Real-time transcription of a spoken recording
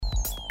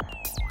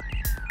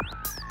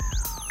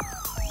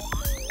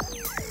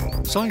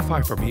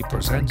Sci-Fi for Me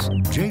presents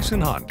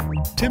Jason Hunt,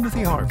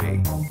 Timothy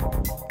Harvey.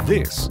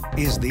 This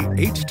is the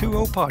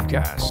H2O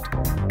Podcast.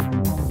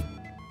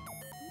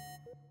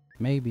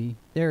 Maybe.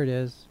 There it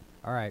is.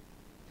 All right.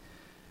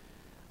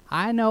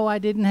 I know I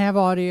didn't have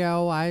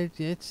audio.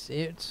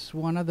 It's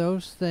one of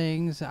those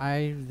things.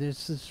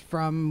 This is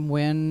from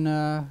when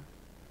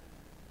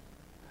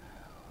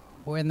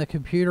the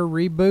computer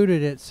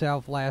rebooted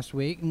itself last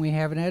week, and we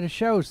haven't had a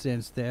show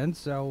since then,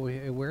 so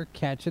we're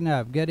catching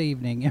up. Good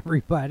evening,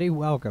 everybody.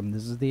 Welcome.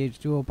 This is the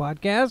H2O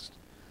Podcast.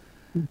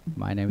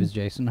 My name is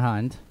Jason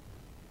Hunt.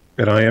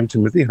 And I am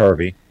Timothy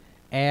Harvey.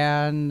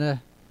 And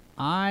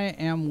I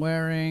am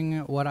wearing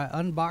what I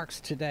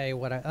unboxed today,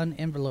 what I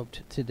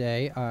unenveloped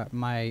today,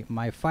 my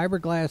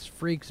Fiberglass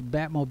Freaks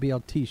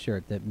Batmobile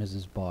t-shirt that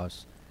Mrs.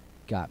 Boss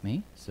got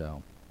me.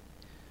 So,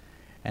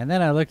 and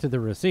then I looked at the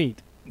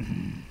receipt.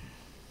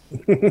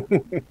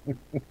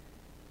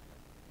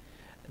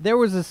 There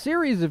was a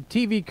series of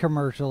TV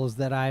commercials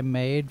that I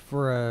made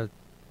for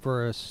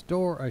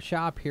a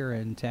shop here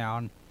in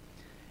town,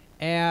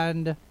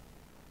 and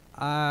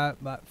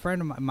a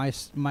friend of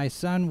my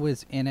son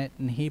was in it,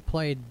 and he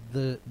played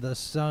the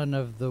son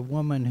of the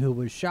woman who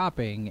was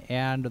shopping,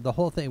 and the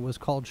whole thing was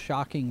called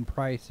Shocking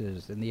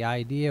Prices, and the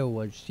idea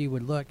was she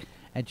would look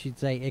and she'd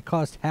say, "It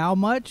cost how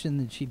much?"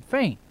 and then she'd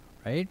faint,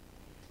 right?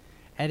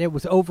 And it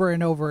was over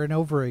and over and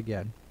over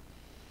again.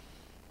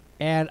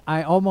 And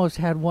I almost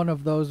had one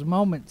of those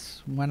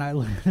moments when I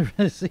looked at the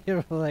receipt. I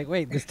was like,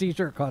 wait, this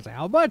t-shirt costs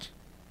how much?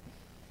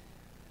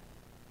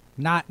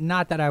 Not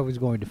that I was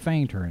going to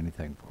faint or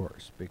anything, of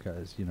course,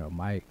 because, you know,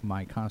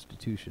 my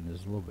constitution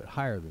is a little bit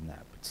higher than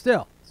that. But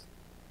still.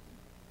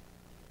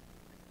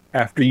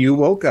 After you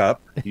woke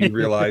up, you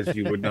realized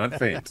you would not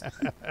faint.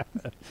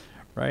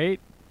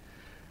 Right?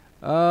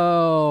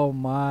 Oh,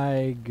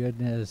 my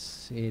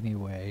goodness.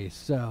 Anyway,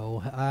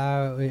 so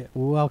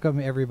welcome,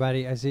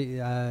 everybody. I see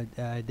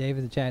Dave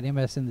in the chat,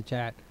 MS in the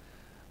chat.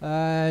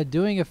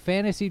 Doing a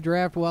fantasy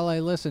draft while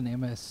I listen,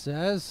 MS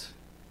says.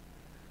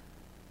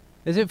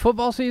 Is it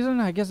football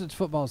season? I guess it's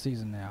football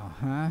season now,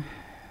 huh?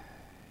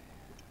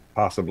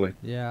 Possibly.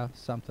 Yeah,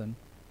 something.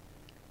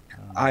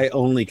 I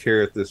only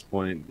care at this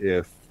point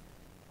if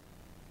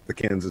the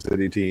Kansas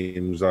City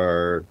teams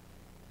are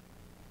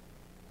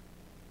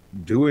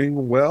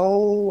doing well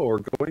or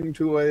going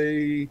to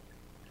a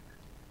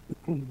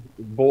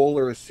bowl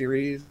or a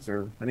series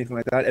or anything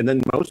like that, and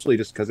then mostly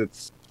just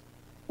because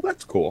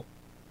that's cool.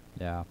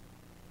 Yeah.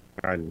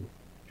 I've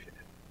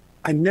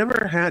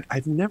never had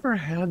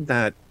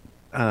that,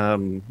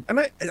 and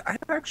I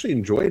actually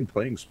enjoyed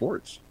playing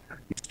sports. I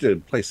used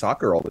to play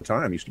soccer all the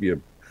time. I used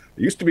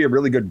to be a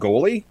really good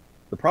goalie.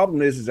 The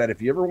problem is that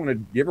if you ever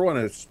want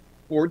a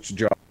sports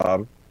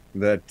job,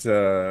 that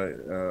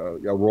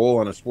a role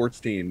on a sports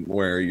team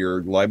where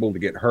you're liable to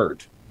get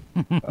hurt.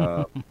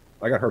 I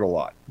got hurt a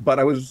lot, but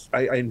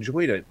I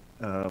enjoyed it,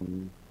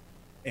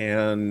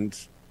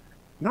 and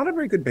not a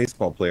very good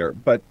baseball player,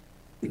 but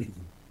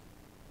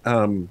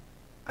I've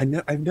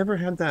never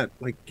had that,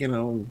 like, you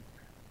know,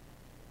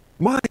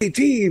 my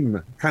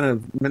team kind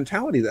of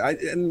mentality that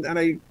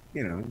I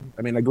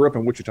grew up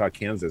in Wichita,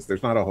 Kansas.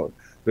 There's not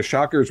the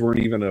Shockers weren't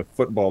even a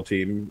football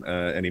team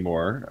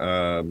anymore,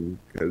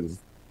 because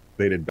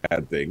they did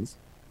bad things,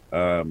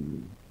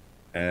 and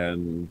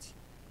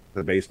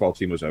the baseball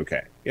team was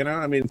okay. You know,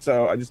 I mean,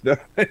 so I just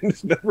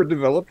never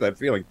developed that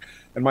feeling.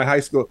 And my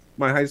high school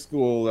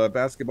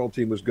basketball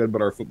team was good,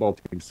 but our football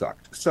team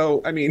sucked.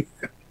 So I mean,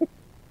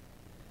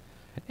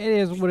 it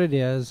is what it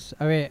is.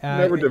 I mean,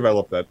 never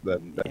developed that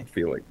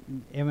feeling.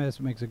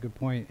 MS makes a good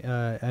point.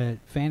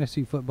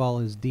 Fantasy football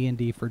is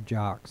D&D for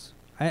jocks.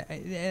 I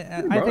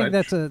think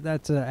that's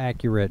an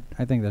accurate.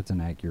 I think that's an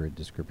accurate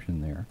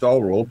description there. It's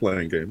all role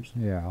playing games.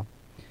 Yeah,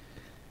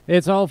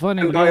 it's all fun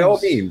and by all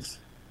means,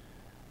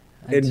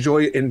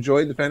 enjoy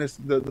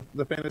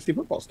the fantasy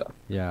football stuff.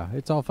 Yeah,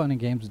 it's all fun and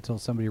games until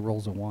somebody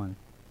rolls a 1.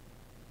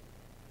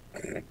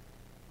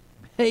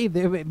 Hey,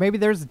 maybe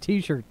there's a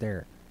T-shirt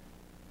there.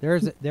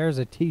 There's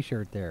a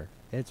T-shirt there.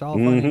 It's all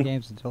fun and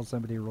games until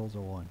somebody rolls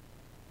a 1.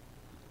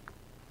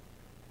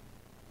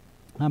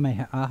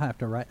 I'll have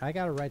to write. I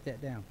gotta write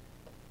that down.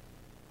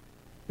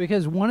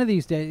 Because one of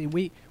these days,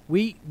 we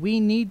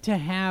need to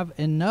have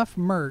enough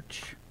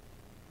merch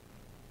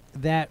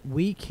that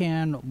we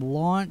can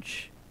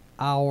launch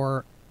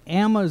our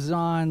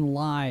Amazon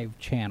Live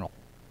channel.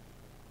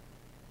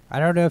 I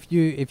don't know if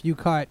you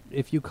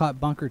caught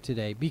Bunker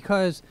today,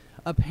 because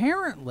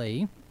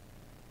apparently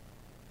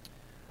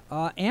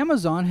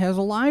Amazon has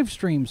a live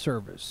stream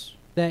service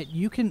that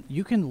you can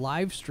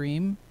live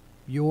stream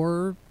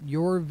your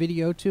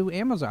video to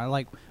Amazon,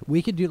 like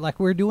we could do, like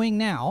we're doing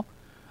now.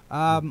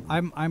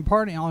 I'm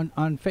part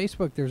on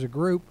Facebook. There's a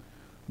group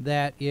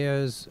that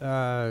is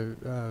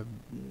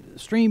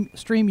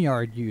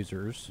StreamYard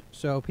users.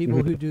 So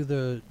people who do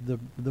the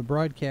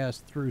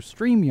broadcast through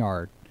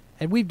StreamYard,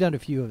 and we've done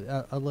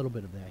a little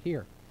bit of that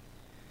here.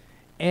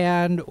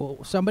 And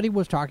somebody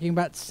was talking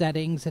about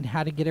settings and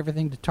how to get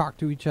everything to talk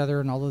to each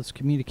other and all this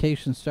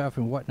communication stuff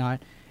and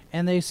whatnot.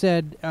 And they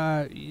said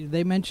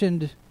they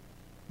mentioned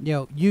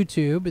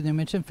YouTube, and they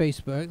mentioned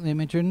Facebook, and they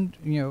mentioned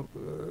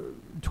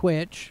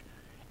Twitch,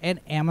 and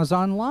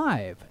Amazon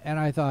Live, and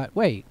I thought,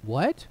 wait,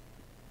 what?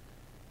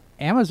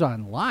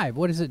 Amazon Live?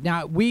 What is it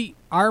now?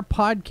 Our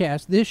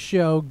podcast, this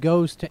show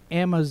goes to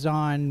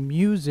Amazon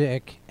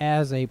Music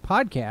as a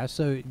podcast,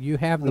 so you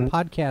have the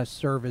podcast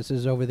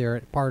services over there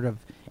at part of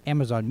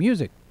Amazon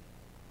Music.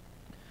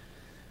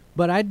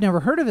 But I'd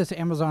never heard of this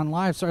Amazon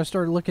Live, so I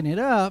started looking it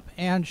up,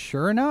 and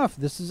sure enough,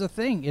 this is a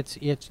thing. It's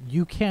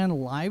you can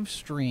live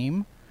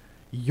stream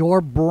your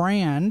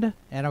brand,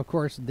 and of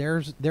course,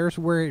 there's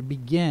where it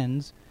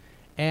begins,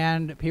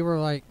 and people are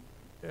like,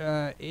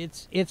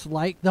 it's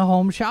like the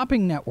Home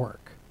Shopping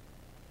Network,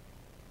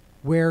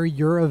 where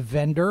you're a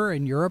vendor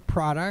and you're a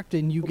product,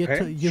 and you get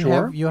to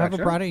have a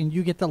product, and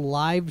you get to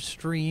live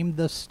stream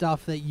the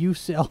stuff that you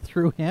sell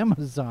through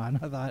Amazon.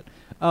 I thought,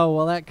 oh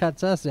well, that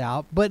cuts us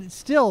out, but it's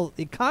still,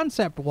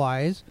 concept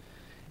wise,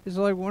 it's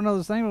like one of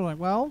those things. I'm like,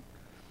 well,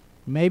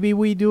 maybe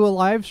we do a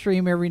live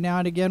stream every now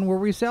and again where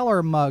we sell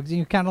our mugs,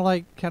 and kind of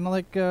like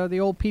the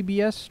old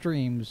PBS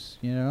streams,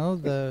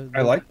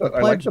 I like the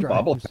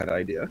bobblehead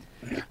idea.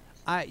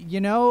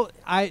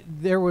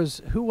 There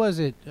was, who was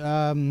it?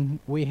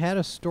 We had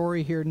a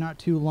story here not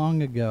too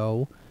long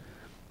ago,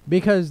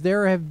 because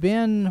there have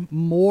been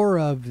more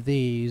of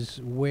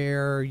these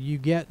where you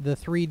get the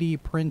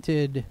 3D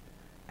printed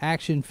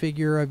action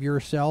figure of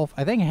yourself.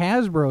 I think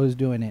Hasbro is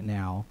doing it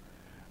now,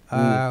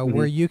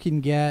 where you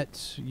can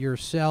get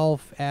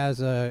yourself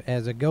as a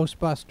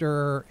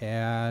Ghostbuster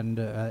and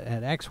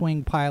an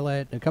X-Wing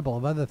pilot, a couple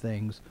of other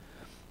things.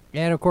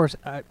 And of course,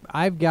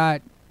 I've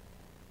got,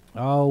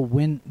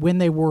 when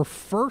they were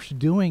first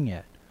doing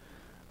it,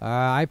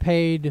 I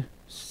paid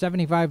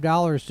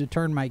 $75 to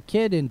turn my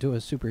kid into a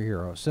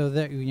superhero. So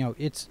that,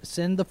 it's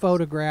send the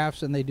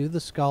photographs and they do the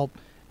sculpt.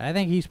 I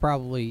think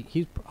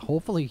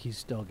hopefully he's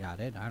still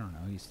got it. I don't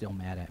know. He's still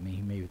mad at me.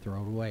 He maybe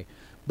throw it away.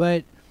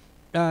 But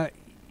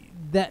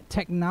that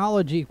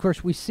technology, of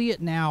course, we see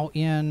it now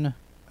in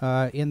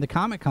the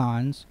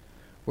Comic-Cons,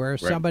 where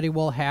somebody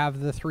will have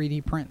the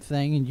 3D print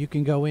thing, and you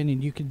can go in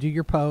and you can do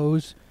your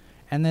pose,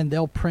 and then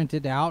they'll print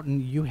it out,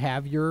 and you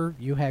have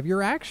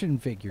your action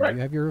figure. You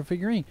have your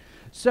figurine.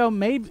 So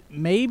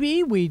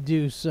maybe we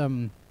do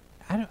some.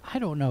 I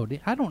don't know.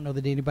 I don't know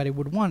that anybody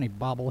would want any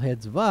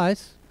bobbleheads of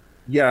us.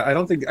 Yeah, I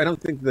don't think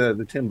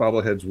the tin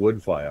bobbleheads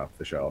would fly off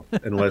the shelf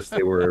unless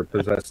they were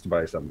possessed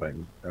by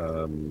something,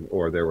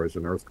 or there was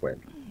an earthquake,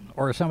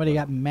 or somebody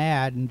got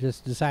mad and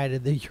just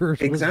decided that yours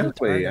was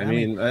exactly. I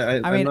mean,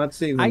 I'm not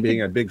seeing them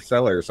being a big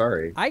seller.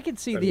 Sorry, I could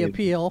see the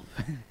appeal.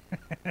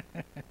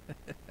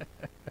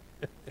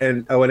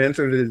 And in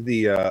answer to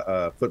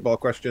the football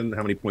question,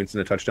 how many points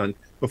in a touchdown,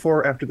 before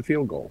or after the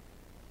field goal?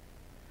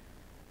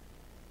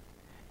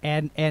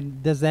 And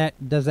does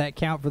that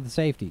count for the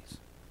safeties?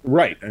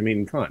 Right. I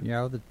mean, come on.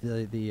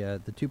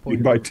 The 2 point.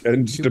 You buy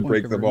 10s to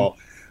break the ball.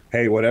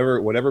 Hey,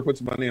 whatever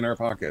puts money in our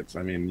pockets.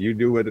 I mean, you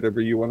do whatever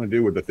you want to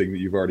do with the thing that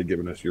you've already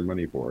given us your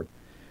money for.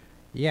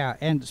 Yeah,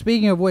 and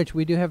speaking of which,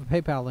 we do have a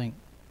PayPal link,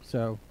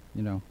 so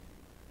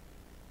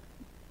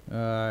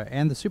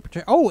and the super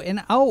chat.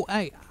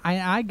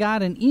 I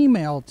got an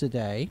email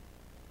today,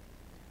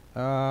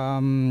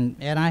 and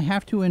I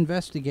have to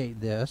investigate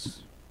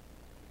this,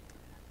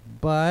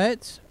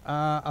 but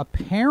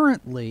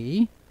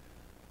apparently.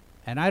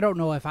 And I don't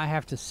know if I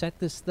have to set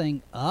this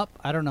thing up.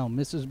 I don't know.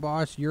 Mrs.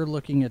 Boss, you're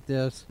looking at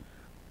this.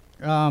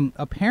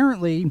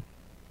 Apparently,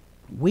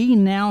 we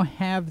now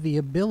have the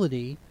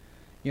ability,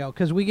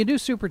 because we can do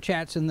super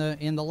chats in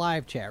the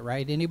live chat,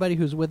 right? Anybody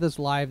who's with us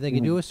live, they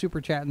can do a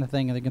super chat in the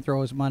thing, and they can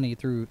throw us money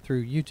through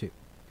YouTube.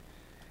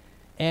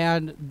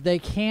 And they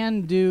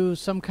can do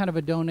some kind of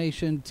a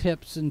donation,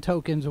 tips and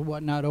tokens and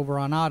whatnot over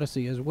on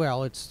Odyssey as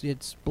well. It's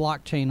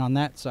blockchain on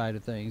that side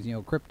of things,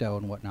 crypto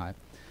and whatnot.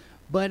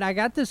 But I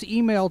got this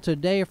email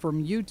today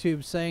from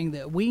YouTube saying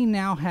that we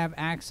now have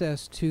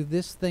access to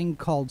this thing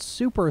called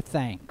Super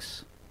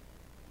Thanks.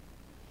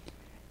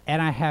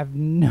 And I have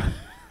no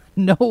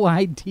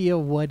idea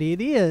what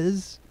it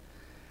is.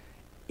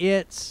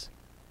 It's,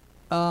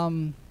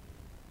 I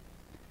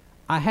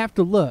have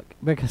to look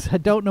because I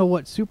don't know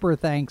what Super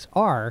Thanks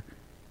are.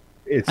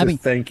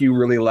 Thank you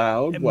really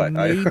loud. What?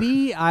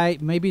 Maybe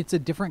maybe it's a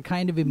different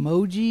kind of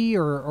emoji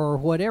or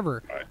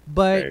whatever.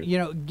 But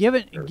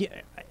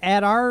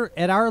at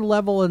our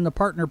level in the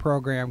partner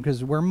program,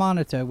 because we're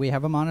we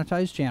have a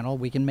monetized channel,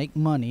 we can make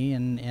money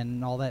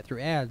and all that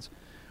through ads.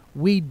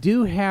 We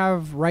do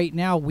have right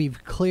now.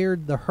 We've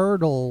cleared the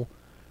hurdle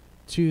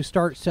to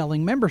start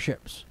selling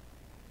memberships.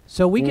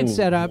 So we could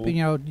set up,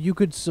 you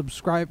could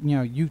subscribe,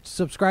 you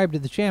subscribe to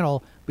the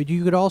channel, but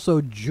you could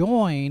also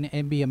join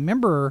and be a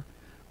member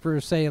for,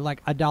 say,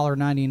 like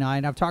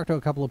 $1.99. I've talked to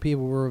a couple of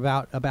people who were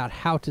about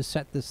how to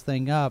set this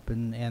thing up,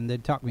 and they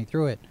talked me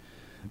through it.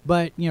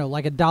 But,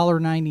 like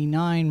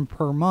 $1.99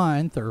 per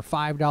month or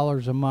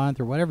 $5 a month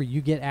or whatever,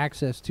 you get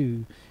access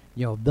to,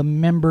 the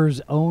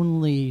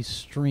members-only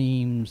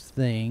streams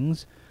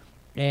things.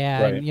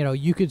 and Right.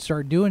 you could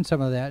start doing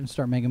some of that and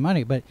start making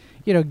money. But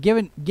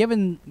given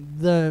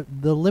the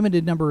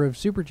limited number of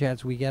super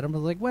chats we get, I'm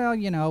like, well,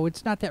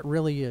 it's not that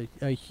really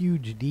a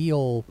huge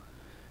deal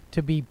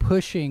to be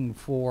pushing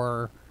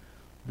for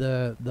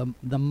the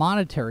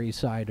monetary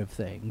side of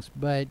things.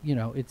 But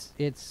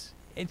it's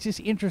just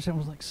interesting. I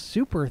was like,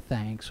 super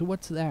thanks.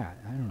 What's that?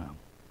 I don't know.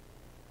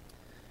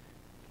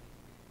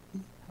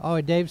 Oh,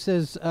 Dave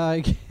says,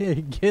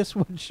 guess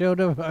what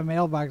showed up in my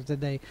mailbox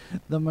today?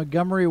 The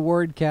Montgomery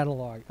Ward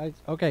catalog.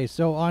 Okay,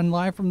 so on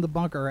Live from the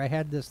Bunker, I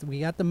had this.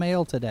 We got the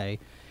mail today,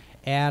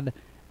 and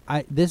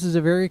this is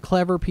a very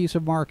clever piece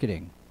of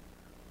marketing.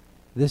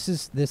 This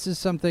is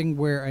something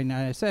where, and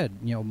I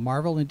said,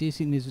 Marvel and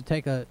DC needs to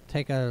take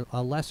a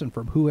lesson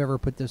from whoever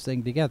put this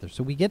thing together.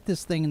 So we get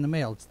this thing in the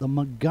mail. It's the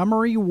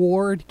Montgomery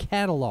Ward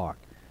catalog.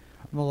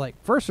 Well, like,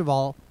 first of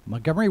all,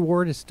 Montgomery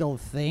Ward is still a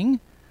thing,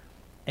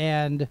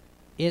 and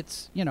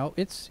it's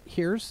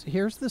here's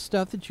the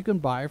stuff that you can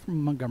buy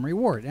from Montgomery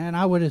Ward, and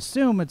I would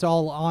assume it's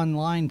all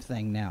online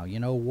thing now,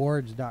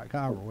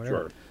 wards.com or whatever.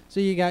 Sure. So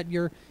you got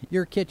your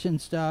kitchen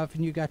stuff,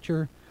 and you got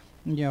your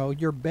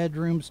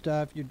bedroom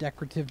stuff, your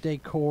decorative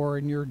decor,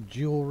 and your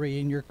jewelry,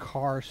 and your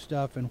car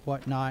stuff, and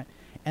whatnot.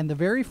 And the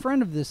very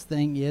front of this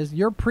thing is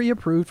you're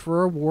pre-approved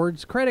for a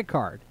Wards credit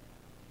card.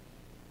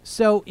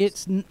 So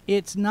it's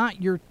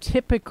not your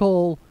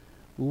typical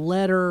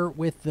letter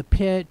with the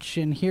pitch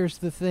and here's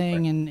the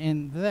thing, Right.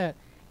 and that.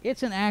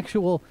 It's an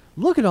actual,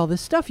 look at all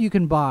this stuff you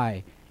can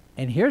buy,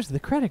 and here's the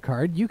credit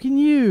card you can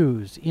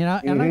use. And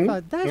I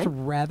thought that's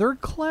rather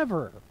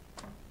clever.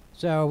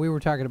 So we were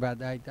talking about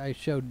that. I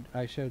showed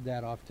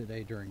that off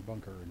today during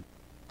Bunker.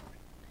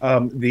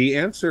 The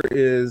answer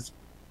is,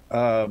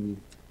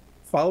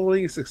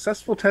 following a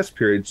successful test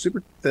period,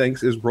 Super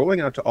Thanks is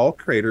rolling out to all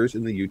creators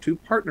in the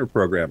YouTube Partner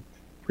Program,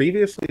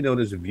 previously known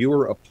as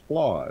Viewer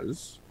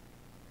Applause.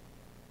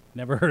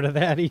 Never heard of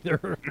that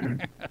either.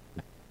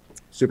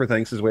 Super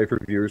Thanks is a way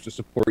for viewers to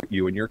support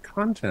you and your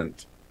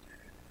content.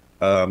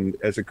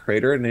 As a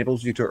creator, it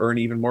enables you to earn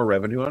even more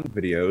revenue on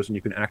videos, and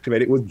you can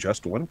activate it with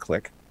just one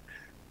click.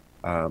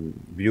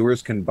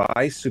 Viewers can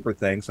buy Super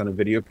Thanks on a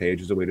video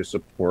page as a way to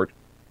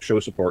show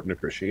support and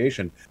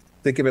appreciation.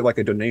 Think of it like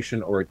a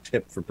donation or a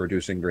tip for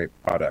producing great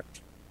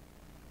product.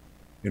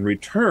 In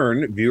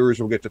return, viewers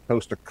will get to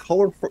post a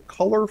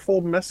colorful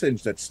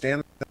message that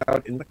stands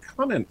out in the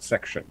comment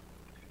section.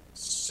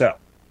 So,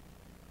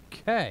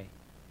 Okay.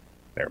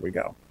 there we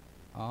go.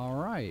 All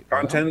right.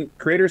 Content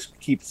creators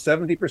keep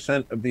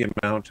 70% of the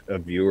amount a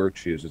viewer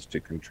chooses to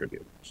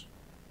contribute.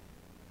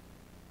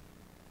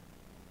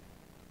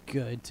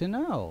 Good to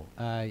know.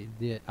 I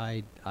did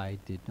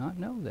not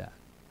know that.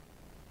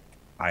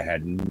 I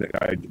had to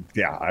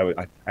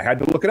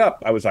look it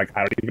up. I was like,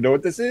 I don't even know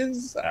what this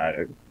is.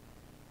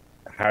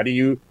 How do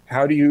you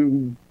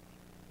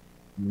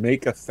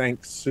make a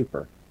thanks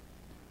super?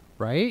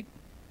 Right?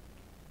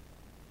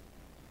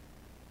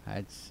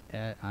 It's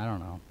I don't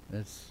know.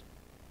 It's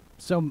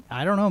so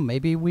I don't know.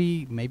 Maybe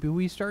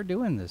we start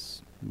doing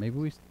this.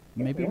 Maybe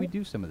we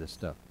do some of this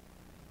stuff.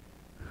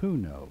 Who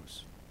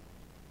knows?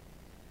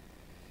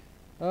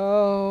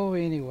 Oh,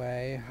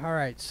 anyway. All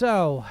right.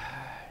 So,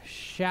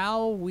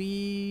 shall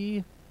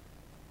we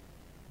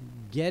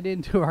get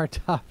into our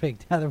topic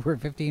now that we're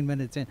 15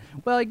 minutes in?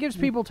 Well, it gives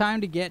people time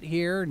to get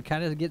here and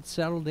kind of get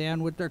settled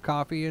down with their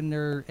coffee and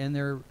their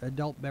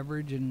adult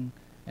beverage and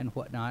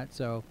whatnot.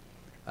 So,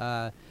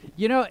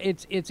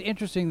 it's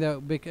interesting though,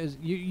 because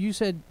you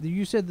said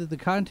that the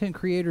content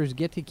creators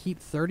get to keep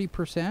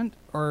 30%,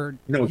 or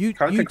No, content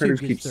YouTube creators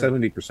gets keep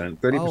 70%.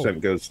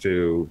 30% goes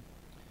to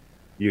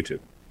YouTube.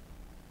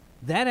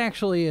 That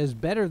actually is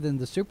better than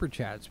the super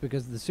chats,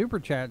 because the super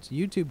chats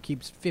YouTube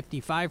keeps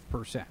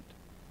 55%.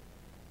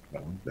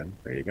 Well, then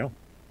there you go.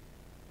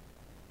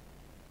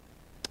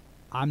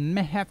 I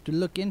may have to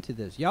look into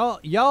this.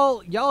 Y'all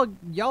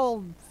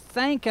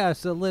thank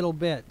us a little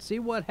bit. See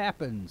what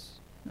happens.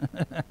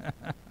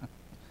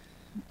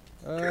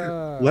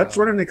 Let's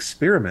run an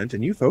experiment,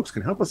 and you folks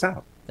can help us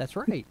out. That's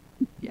right.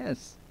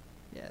 Yes.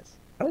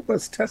 Help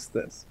us test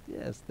this.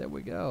 Yes, there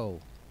we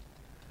go.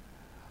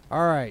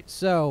 All right,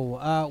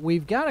 so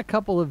we've got a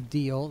couple of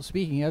deals.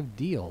 Speaking of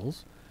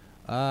deals,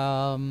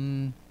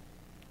 there's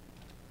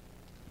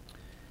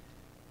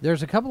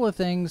a couple of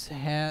things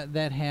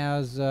that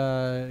has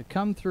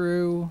come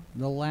through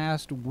the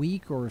last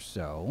week or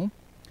so,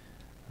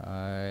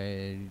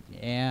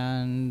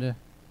 and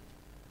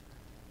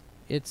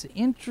it's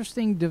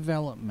interesting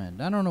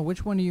development. I don't know,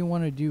 which one do you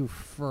want to do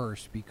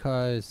first,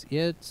 because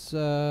it's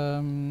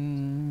Well,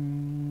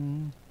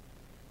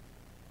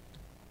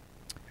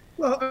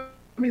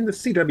 I mean, the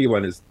CW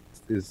one is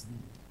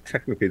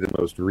technically the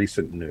most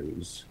recent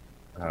news,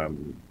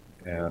 and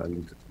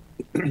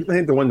I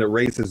think the one that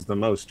raises the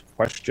most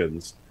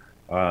questions,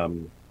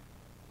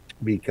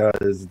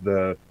 because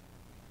the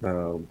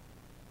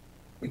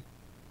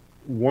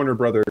Warner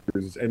Brothers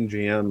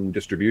MGM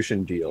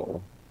distribution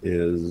deal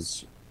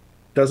is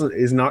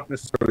not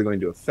necessarily going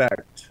to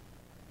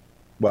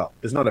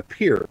does not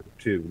appear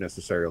to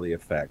necessarily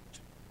affect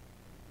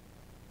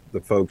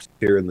the folks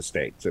here in the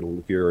States.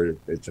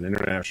 It's an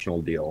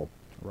international deal.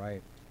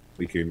 Right.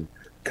 We can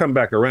come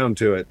back around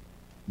to it,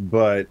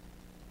 but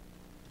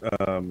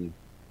um,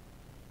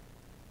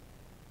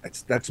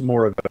 that's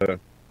more of a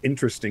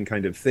interesting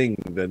kind of thing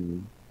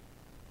than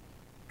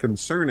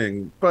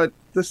concerning. But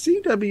the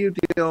CW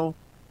deal,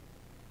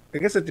 I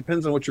guess it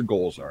depends on what your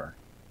goals are.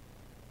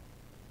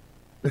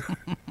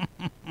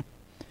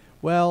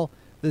 Well,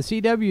 the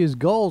CW's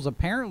goals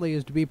apparently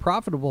is to be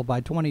profitable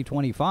by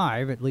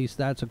 2025. At least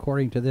that's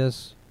according to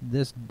this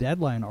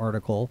Deadline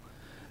article.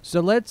 So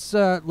let's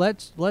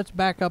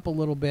back up a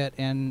little bit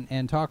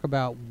and talk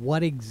about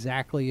what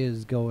exactly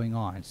is going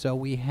on. So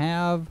we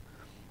have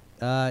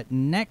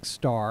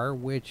Nexstar,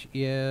 which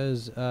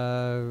is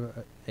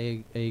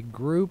a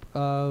group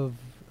of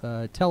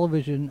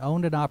television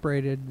owned and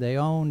operated. They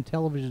own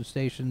television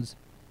stations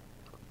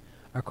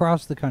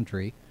across the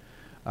country.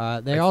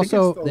 They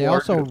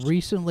also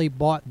recently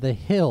bought The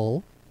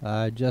Hill,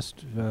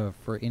 just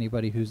for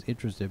anybody who's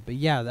interested. But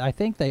yeah, I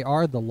think they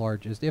are the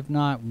largest, if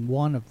not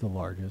one of the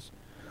largest.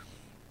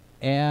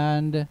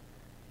 And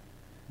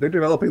they're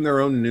developing their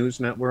own news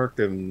network,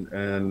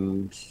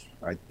 and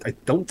I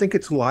don't think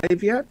it's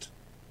live yet,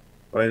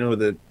 but I know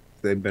that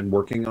they've been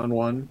working on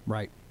one.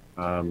 Right.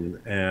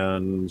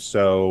 And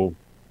so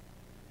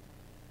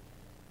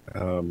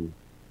that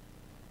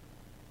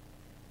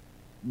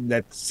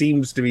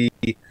seems to be,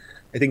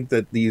 I think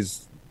that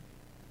these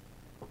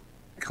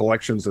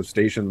collections of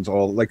stations,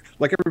 all like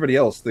everybody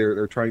else,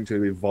 they're trying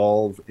to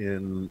evolve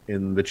in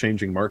the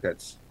changing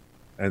markets.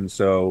 And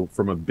so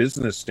from a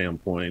business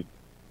standpoint,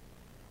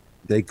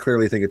 they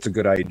clearly think it's a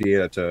good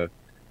idea to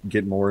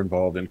get more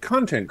involved in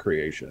content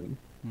creation,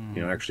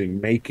 actually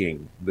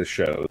making the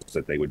shows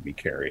that they would be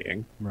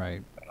carrying.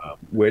 Right.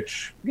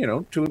 Which, I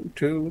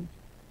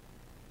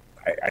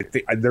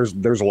think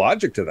there's a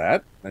logic to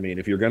that. I mean,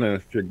 if you're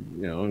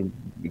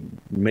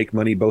make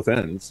money both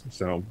ends.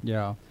 So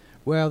yeah.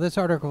 Well, this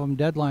article from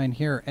Deadline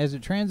here, as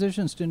it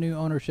transitions to new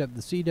ownership,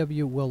 the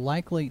CW will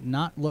likely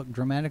not look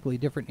dramatically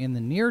different in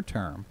the near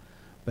term,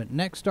 but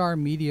Nexstar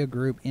Media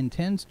Group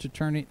intends to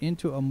turn it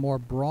into a more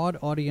broad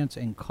audience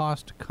and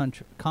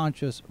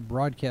cost-conscious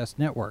broadcast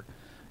network.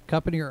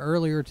 Company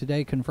earlier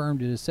today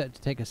confirmed it is set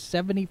to take a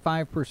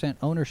 75%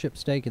 ownership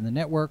stake in the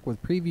network,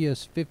 with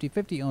previous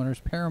 50-50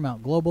 owners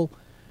Paramount Global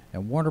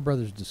and Warner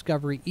Brothers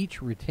Discovery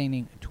each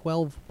retaining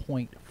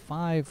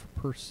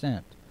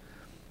 12.5%.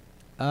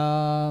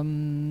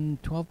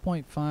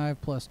 12.5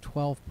 plus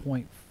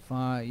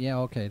 12.5. Yeah,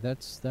 okay,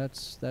 that's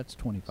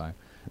 25.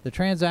 The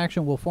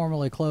transaction will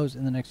formally close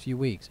in the next few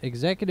weeks.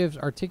 Executives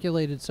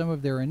articulated some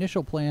of their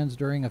initial plans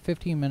during a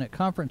 15-minute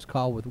conference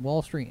call with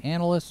Wall Street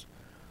analysts,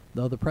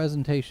 though the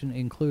presentation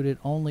included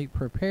only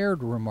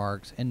prepared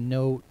remarks and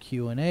no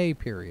Q&A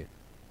period.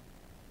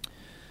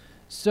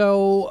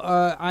 So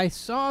I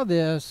saw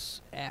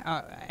this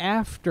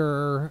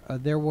after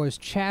there was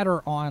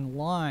chatter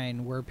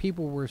online where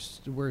people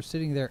were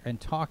sitting there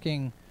and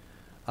talking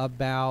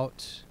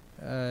about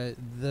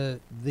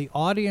the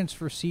audience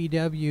for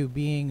CW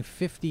being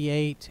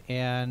 58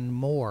 and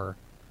more,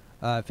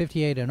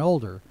 58 and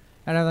older.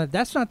 And I thought,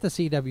 that's not the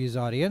CW's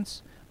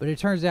audience, but it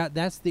turns out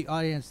that's the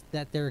audience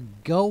that they're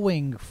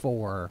going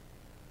for.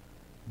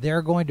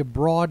 They're going to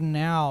broaden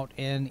out,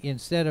 and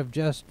instead of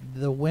just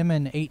the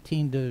women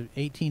 18 to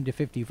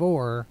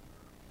 54,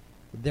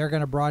 they're going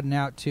to broaden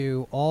out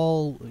to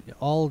all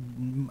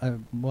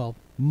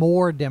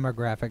more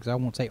demographics. I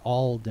won't say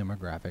all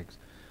demographics,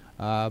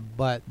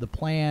 but the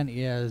plan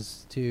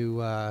is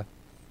to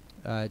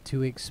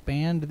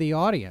expand the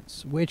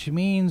audience, which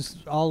means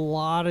a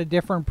lot of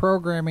different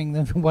programming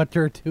than what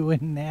they're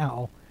doing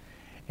now.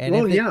 And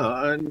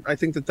and I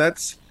think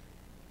that's.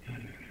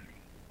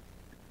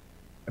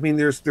 I mean,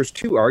 there's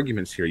two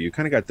arguments here. You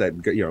kind of got that,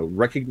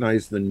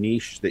 recognize the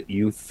niche that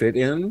you fit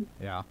in,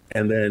 yeah,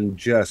 and then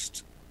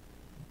just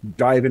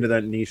dive into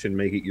that niche and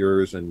make it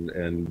yours,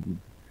 and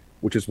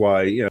which is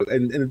why,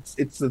 and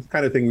it's the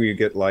kind of thing where you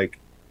get like,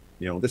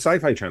 the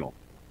Sci-Fi Channel.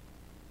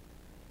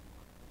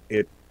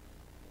 It,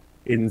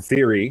 in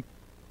theory,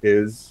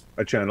 is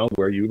a channel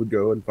where you would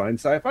go and find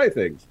sci-fi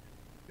things.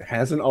 It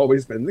hasn't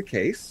always been the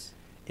case.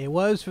 It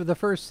was for the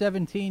first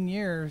 17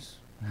 years.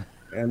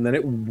 And then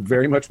it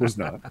very much was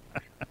not,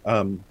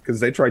 because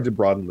they tried to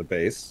broaden the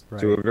base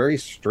to a very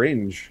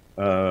strange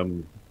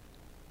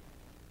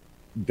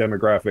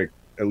demographic,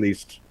 at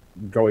least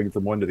going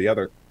from one to the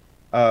other.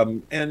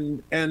 And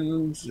in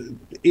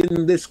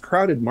this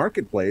crowded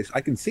marketplace,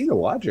 I can see the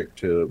logic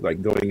to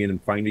like going in and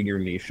finding your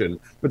niche.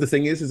 But the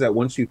thing is that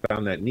once you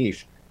found that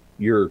niche,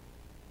 you're,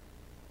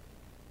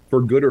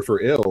 for good or for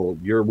ill,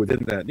 you're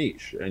within that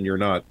niche, and you're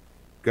not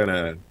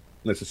gonna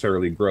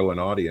necessarily grow an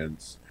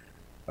audience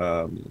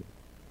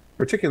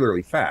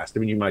particularly fast. I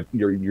mean,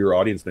 your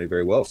audience may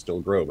very well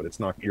still grow, but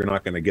you're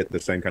not going to get the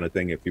same kind of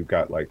thing if you've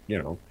got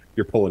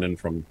you're pulling in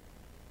from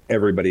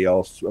everybody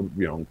else.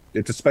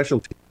 It's a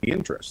specialty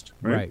interest,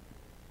 right?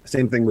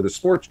 Same thing with a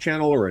sports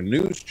channel or a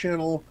news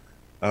channel.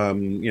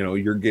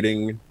 You're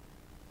getting,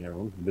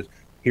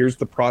 here's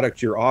the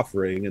product you're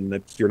offering, and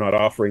that you're not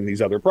offering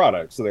these other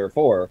products. So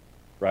therefore,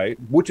 right?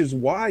 Which is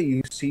why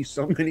you see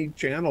so many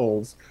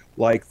channels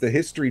like the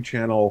History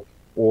Channel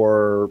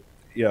or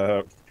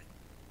uh,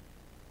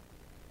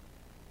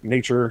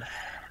 nature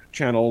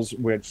channels,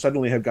 which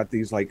suddenly have got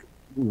these like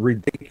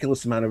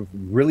ridiculous amount of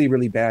really,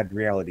 really bad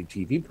reality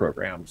TV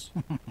programs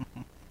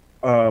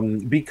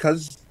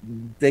because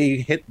they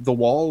hit the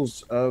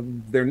walls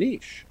of their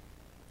niche.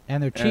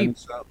 And they're cheap. And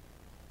so,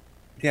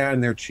 yeah,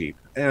 and they're cheap.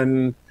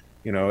 And,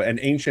 and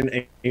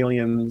Ancient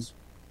Aliens,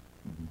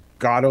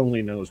 God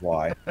only knows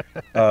why,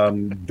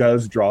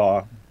 does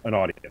draw an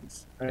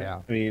audience.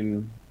 Yeah. I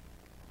mean,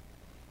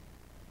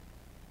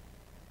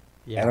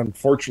 Yeah. and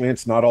unfortunately,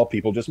 it's not all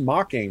people just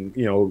mocking,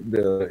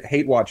 the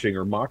hate watching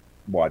or mock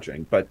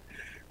watching, but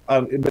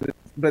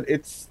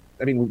it's.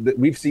 I mean,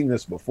 we've seen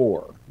this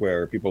before,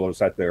 where people have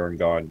sat there and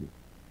gone,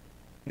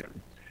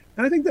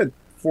 and I think that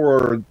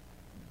for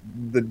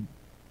the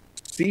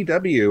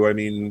CW, I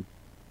mean,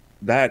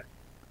 that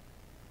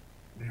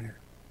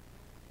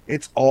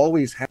it's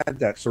always had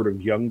that sort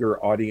of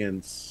younger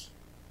audience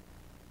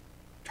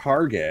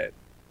target,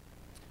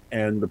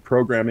 and the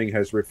programming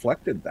has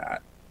reflected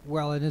that.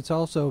 Well, and it's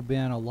also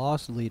been a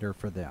loss leader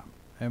for them.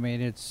 I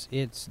mean,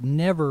 it's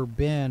never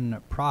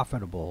been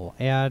profitable,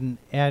 and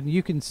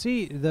you can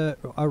see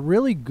a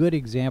really good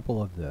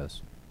example of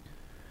this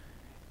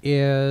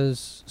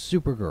is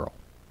Supergirl.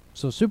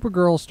 So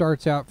Supergirl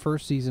starts out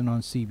first season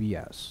on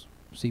CBS.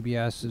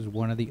 CBS is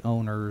one of the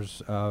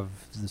owners of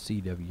the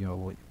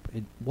CW.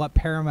 What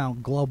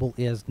Paramount Global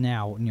is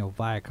now.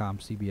 Viacom,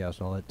 CBS,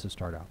 all that to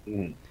start out.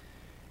 Mm.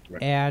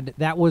 Right. And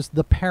that was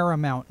the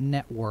Paramount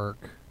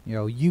network.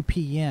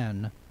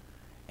 UPN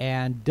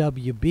and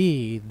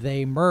WB,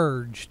 they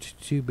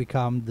merged to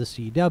become the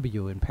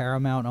CW, and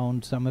Paramount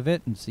owned some of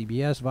it, and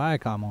CBS,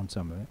 Viacom owned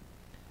some of it.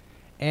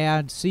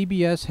 And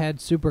CBS had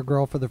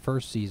Supergirl for the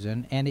first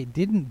season, and it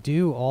didn't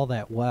do all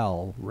that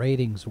well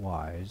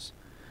ratings-wise.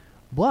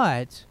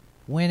 But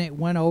when it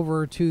went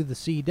over to the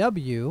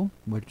CW,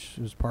 which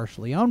was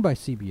partially owned by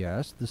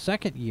CBS, the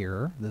second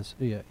year,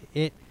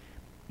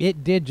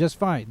 it did just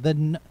fine.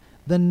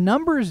 The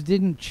numbers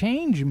didn't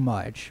change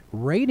much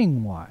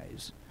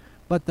rating-wise,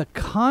 but the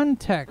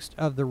context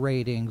of the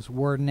ratings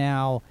were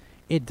now,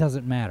 it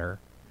doesn't matter.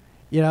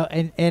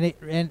 And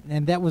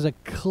that was a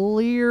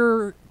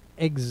clear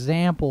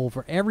example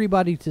for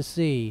everybody to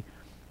see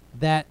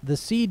that the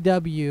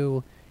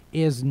CW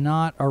is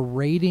not a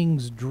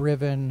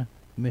ratings-driven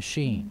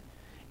machine.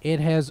 It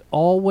has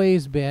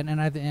always been,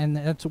 and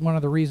that's one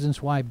of the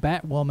reasons why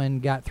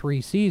Batwoman got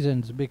 3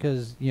 seasons,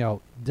 because,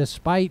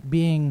 despite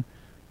being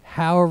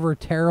however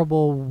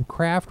terrible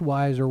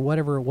craft-wise or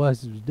whatever it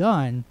was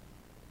done,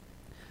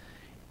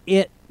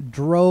 it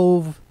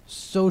drove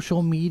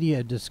social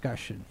media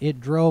discussion.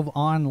 It drove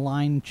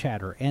online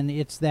chatter. And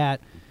it's that,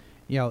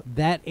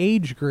 that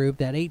age group,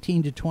 that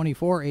 18 to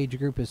 24 age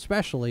group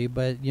especially,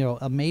 but,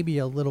 maybe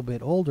a little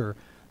bit older,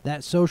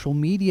 that social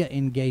media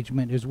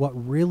engagement is what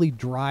really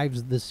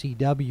drives the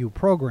CW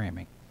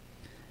programming.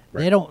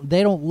 Right.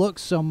 They don't look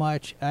so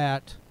much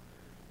at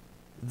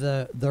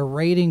the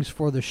ratings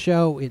for the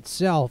show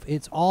itself.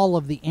 It's all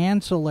of the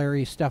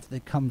ancillary stuff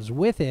that comes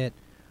with it,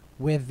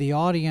 with the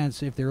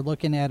audience, if they're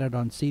looking at it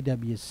on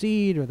CW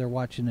Seed or they're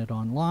watching it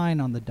online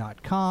on the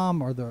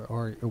 .com or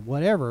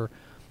whatever,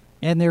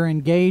 and they're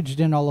engaged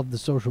in all of the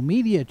social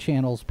media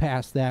channels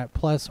past that,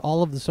 plus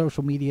all of the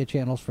social media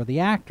channels for the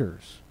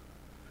actors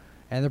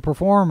and the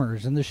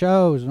performers and the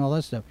shows and all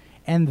that stuff.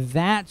 And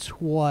that's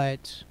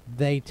what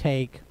they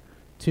take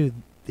to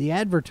the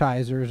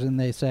advertisers, and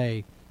they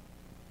say,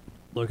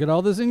 look at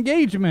all this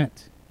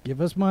engagement,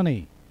 give us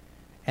money.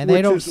 And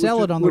they don't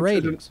sell it on the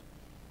ratings.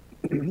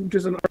 Which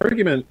is an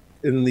argument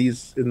in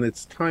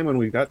this time when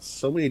we've got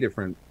so many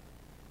different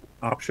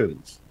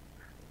options.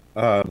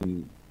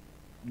 The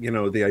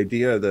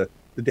idea, the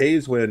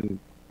days when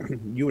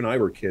you and I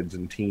were kids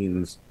and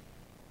teens,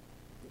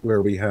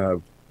 where we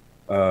have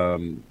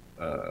 3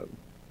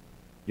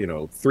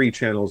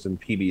 channels in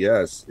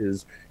PBS,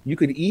 is you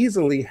could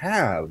easily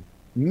have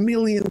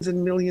millions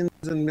and millions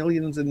and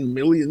millions and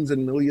millions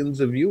and millions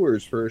of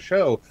viewers for a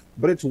show,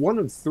 but it's one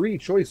of 3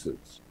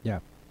 choices. Yeah.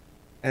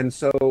 And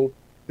so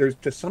there's,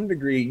 to some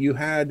degree, you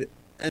had,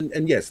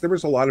 and yes, there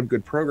was a lot of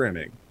good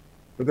programming,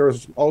 but there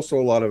was also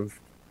a lot of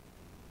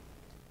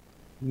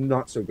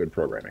not so good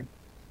programming.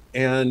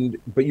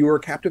 But you were a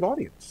captive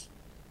audience.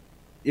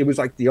 It was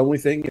like the only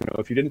thing,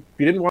 if you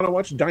didn't want to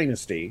watch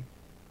Dynasty,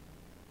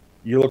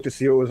 you looked to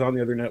see what was on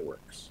the other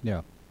networks.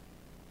 Yeah.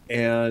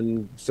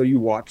 And so you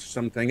watched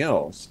something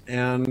else.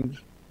 And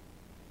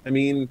I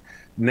mean,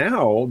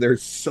 now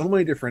there's so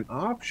many different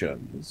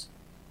options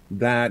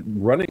that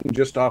running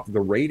just off the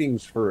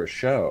ratings for a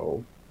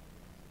show,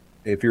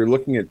 if you're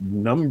looking at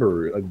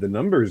the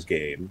numbers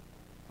game,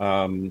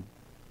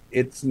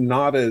 it's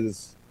not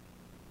as,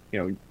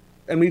 and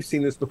we've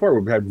seen this before.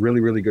 We've had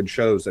really, really good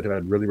shows that have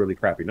had really, really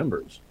crappy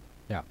numbers.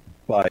 Yeah.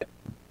 But,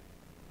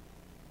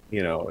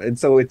 and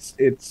so it's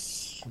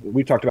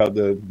we talked about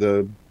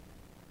the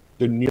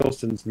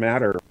Nielsen's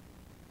matter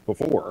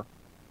before,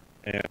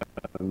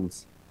 and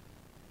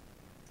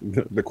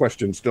the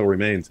question still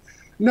remains,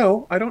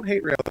 No, I don't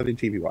hate reality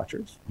TV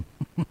watchers.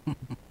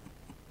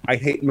 I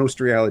hate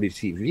most reality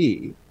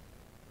TV.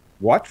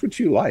 Watch what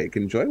you like,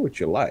 enjoy what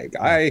you like.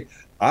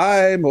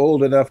 I'm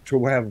old enough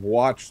to have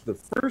watched the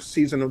first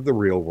season of The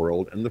Real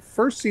World and the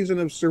first season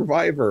of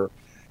Survivor.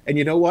 And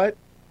you know what?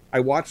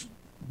 I watched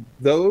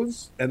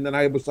those and then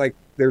I was like,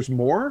 there's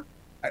more?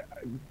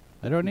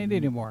 I don't need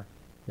any more.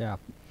 Yeah.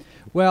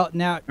 Well,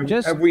 now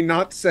just have we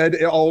not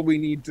said all we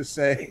need to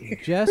say?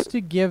 just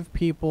to give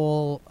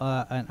people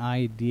an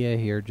idea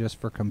here, just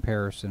for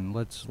comparison,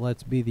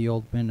 let's be the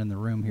old men in the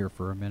room here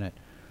for a minute.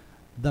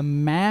 The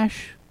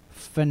MASH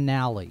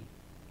finale.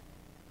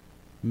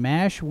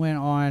 MASH went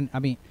on. I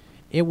mean,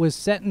 it was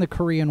set in the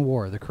Korean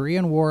War. The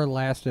Korean War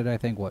lasted, I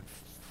think,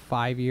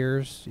 5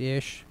 years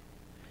ish.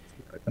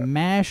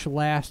 MASH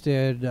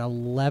lasted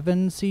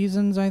 11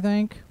 seasons, I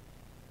think.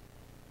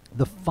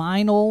 The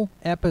final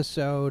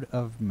episode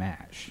of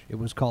MASH, it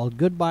was called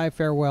Goodbye,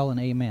 Farewell, and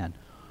Amen.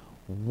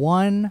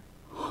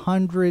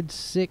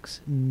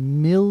 106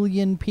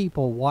 million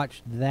people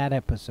watched that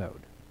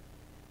episode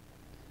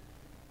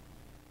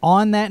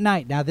on that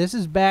night. Now, there's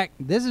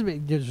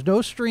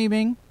no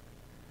streaming.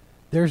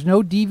 There's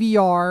no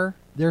DVR.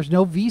 There's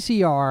no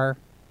VCR.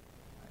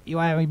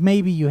 I mean,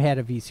 maybe you had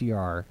a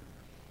VCR.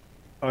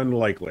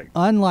 Unlikely.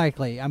 I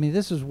mean,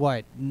 this is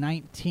what,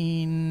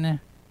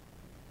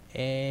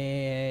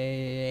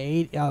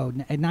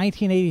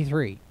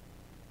 1983.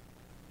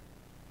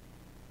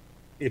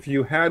 If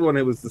you had one,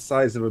 it was the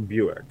size of a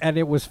Buick. And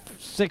it was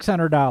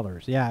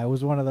 $600. Yeah, it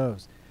was one of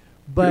those.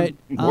 But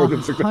More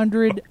than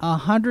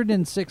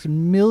 106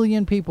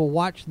 million people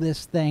watched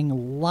this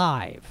thing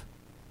live.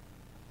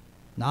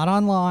 Not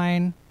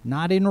online,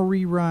 not in a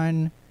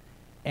rerun.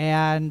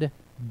 And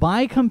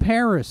by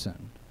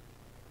comparison,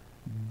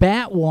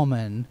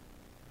 Batwoman,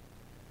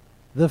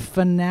 the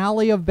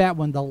finale of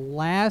Batwoman, the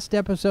last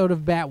episode of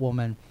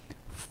Batwoman,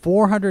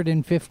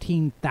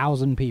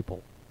 415,000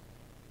 people.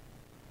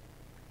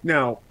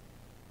 Now,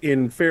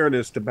 in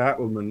fairness to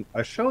Batwoman,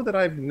 a show that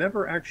I've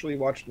never actually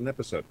watched an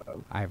episode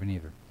of. I haven't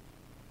either.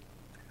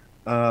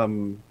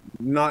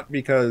 Not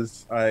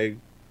because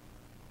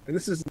and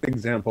this is an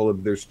example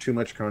of there's too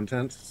much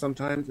content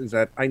sometimes, is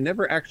that I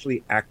never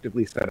actually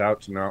actively set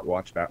out to not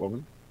watch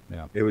Batwoman.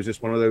 Yeah. It was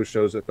just one of those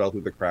shows that fell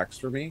through the cracks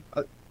for me.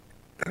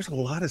 There's a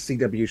lot of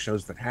CW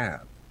shows that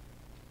have.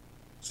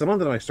 Some of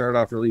them I started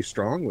off really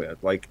strong with,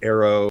 like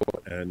Arrow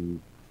and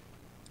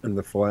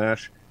The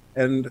Flash,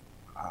 and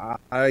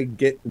I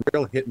get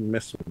real hit and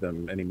miss with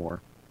them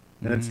anymore.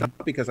 And it's not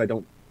because I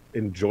don't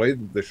enjoy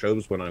the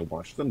shows when I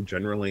watch them.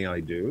 Generally,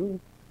 I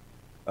do.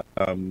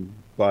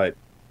 But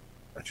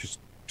it's just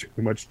too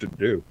much to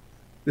do.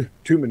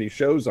 Too many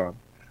shows on.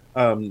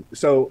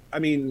 So, I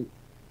mean,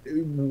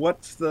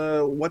 what's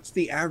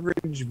the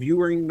average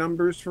viewing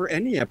numbers for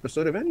any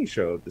episode of any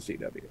show of the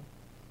CW?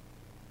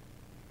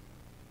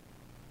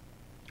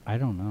 I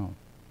don't know.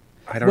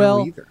 I don't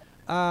know either.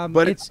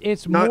 But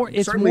it's more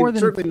than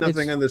certainly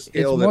nothing on the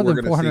scale that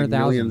we're going to see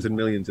millions and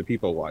millions of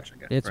people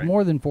watching it. It's right?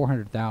 more than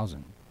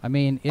 400,000. I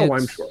mean,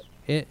 I'm sure.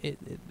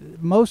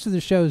 Most of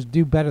the shows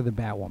do better than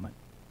Batwoman.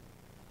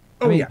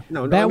 Oh, I mean, yeah,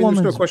 no, I mean,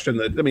 there's no question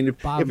that. I mean,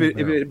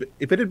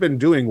 if it had been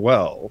doing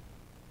well,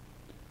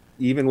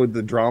 even with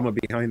the drama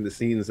behind the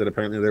scenes that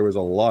apparently there was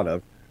a lot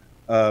of,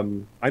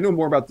 I know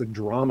more about the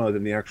drama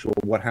than the actual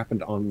what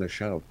happened on the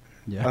show.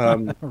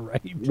 Yeah,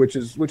 right. Which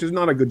is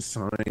not a good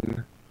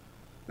sign.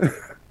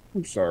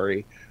 I'm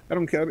sorry. I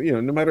don't care. You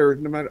know, no matter.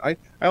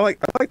 I like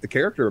the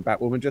character of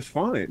Batwoman just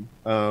fine.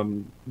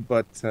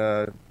 But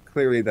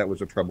clearly that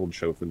was a troubled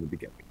show from the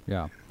beginning.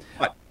 Yeah.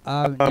 But,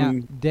 now,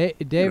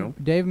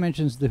 Dave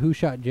mentions the Who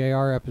Shot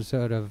JR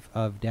episode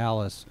of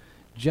Dallas.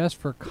 Just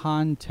for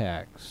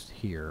context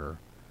here,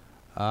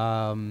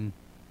 the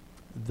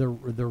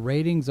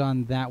ratings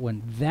on that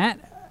one,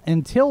 that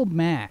until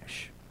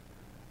MASH,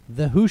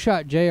 the Who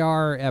Shot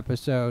JR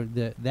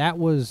episode, that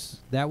was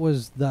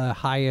the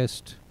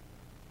highest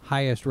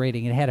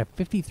rating. It had a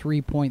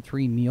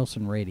 53.3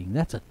 Nielsen rating.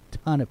 That's a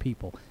ton of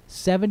people.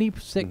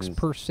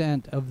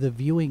 76% of the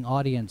viewing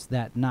audience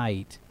that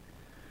night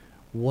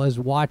was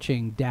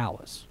watching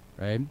Dallas,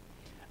 right?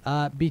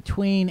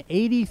 Between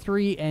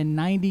 83 and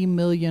 90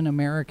 million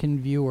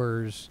American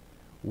viewers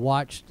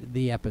watched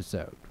the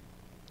episode.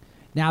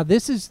 Now,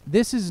 this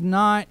is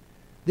not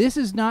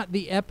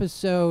the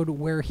episode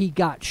where he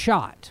got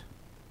shot.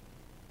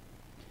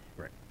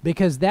 Right.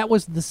 Because that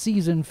was the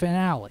season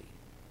finale.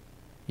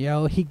 You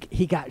know, he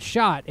got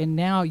shot, and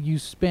now you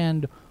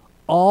spend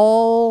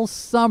all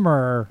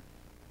summer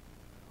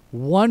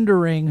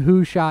wondering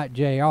who shot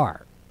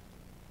JR.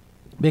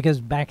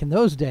 Because back in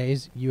those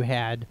days, you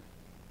had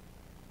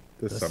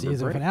the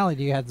season finale,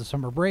 you had the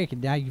summer break,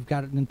 and now you've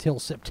got it until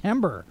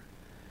September.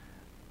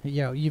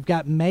 You know, you've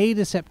got May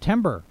to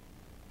September.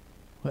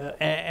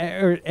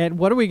 And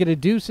what are we going to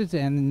do since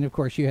then? And of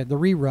course, you had the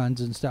reruns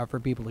and stuff for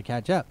people to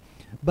catch up.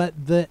 But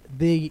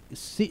the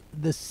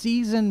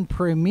season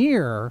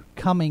premiere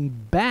coming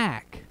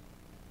back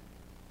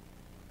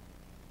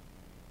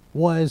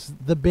was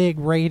the big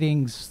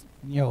ratings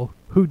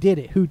who did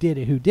it,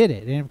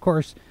 and of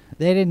course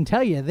they didn't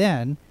tell you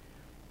then.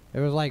 It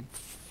was like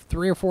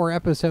 3 or 4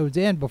 episodes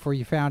in before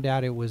you found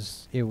out it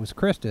was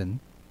Kristen.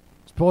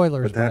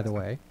 Spoilers, by the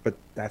way. But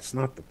that's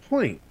not the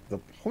point. The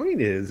point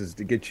is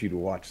to get you to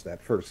watch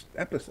that first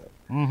episode.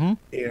 Mm-hmm.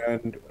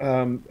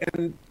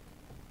 And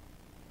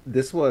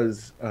this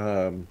was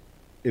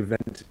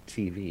event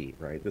TV,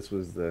 right? This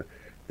was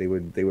they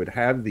would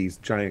have these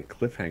giant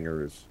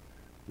cliffhangers,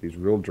 these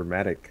real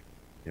dramatic,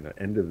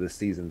 end of the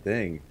season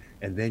thing,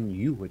 and then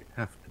you would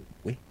have to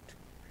wait.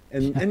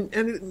 And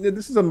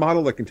this is a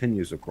model that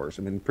continues, of course.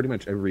 I mean, pretty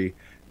much every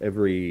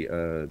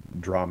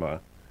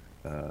drama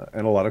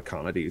and a lot of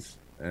comedies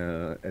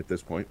at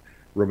this point,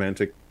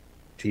 romantic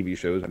TV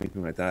shows,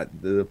 anything like that,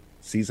 the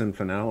season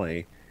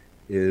finale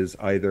is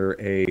either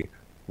a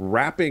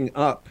wrapping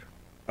up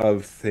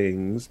of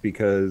things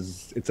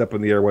because it's up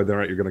in the air whether or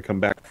not you're going to come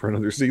back for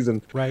another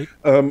season, right?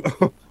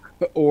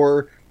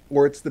 Or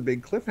it's the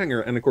big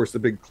cliffhanger, and of course the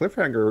big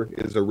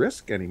cliffhanger is a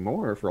risk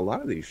anymore for a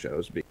lot of these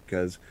shows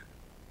because,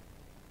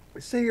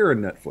 say you're a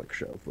Netflix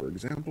show, for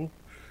example,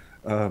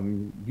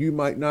 you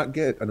might not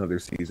get another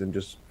season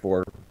just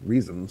for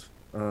reasons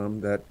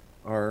that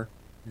are,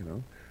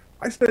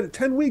 I spent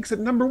 10 weeks at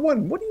number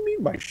 1. What do you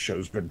mean my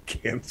show's been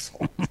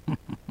canceled?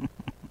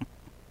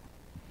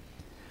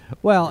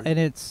 Well, and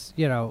it's,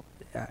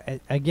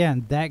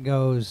 again, that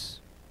goes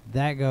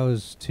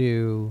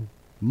to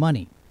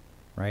money,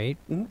 right?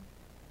 Mm-hmm.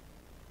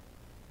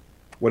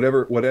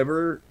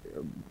 Whatever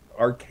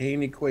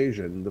arcane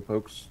equation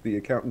the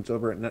accountants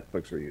over at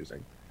Netflix are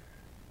using.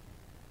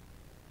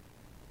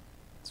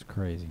 It's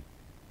crazy.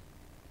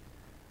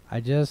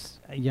 I'm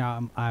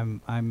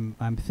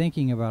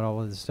thinking about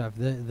all of this stuff.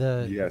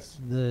 Yes.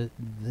 The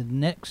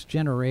next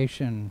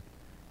generation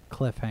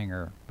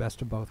cliffhanger,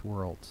 best of both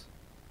worlds.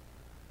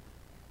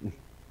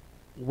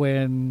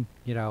 When,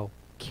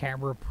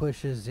 camera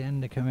pushes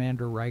into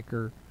Commander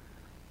Riker,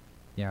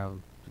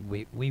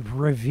 we've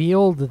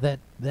revealed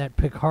that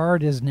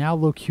Picard is now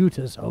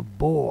Locutus of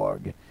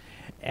Borg,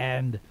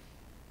 and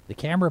the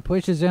camera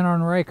pushes in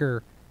on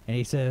Riker, and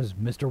he says,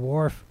 "Mr.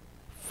 Worf,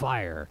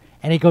 fire,"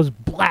 and it goes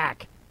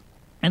black,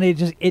 and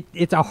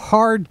it's a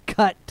hard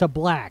cut to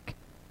black,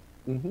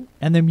 mm-hmm.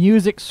 and the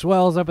music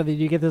swells up, and then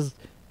you get this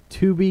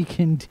 "to be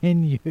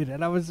continued,"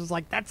 and I was just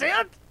like, "That's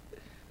it?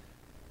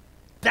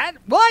 That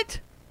what?"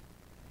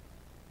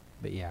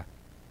 But yeah.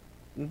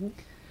 Mm-hmm.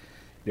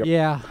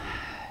 Yep.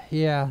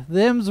 Yeah,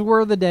 them's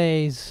were the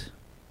days.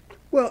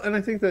 Well, and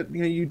I think that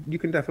you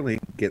can definitely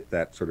get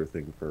that sort of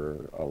thing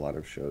for a lot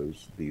of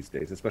shows these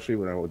days, especially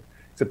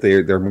except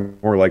they're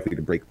more likely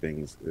to break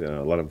things.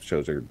 A lot of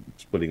shows are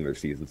splitting their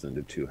seasons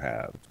into 2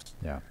 halves.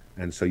 Yeah,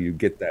 and so you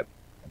get that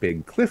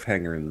big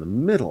cliffhanger in the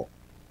middle,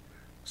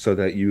 so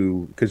that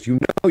because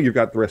you've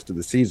got the rest of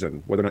the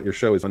season, whether or not your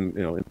show is on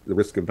the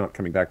risk of not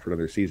coming back for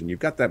another season, you've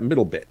got that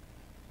middle bit.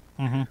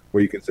 Mm-hmm.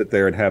 Where you can sit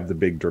there and have the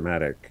big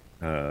dramatic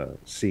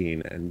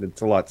scene, and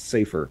it's a lot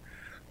safer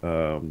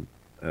on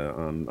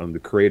the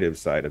creative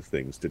side of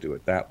things to do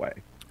it that way.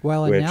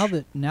 Well,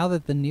 and now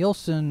that the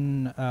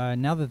Nielsen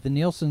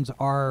Nielsens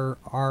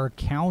are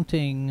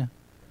counting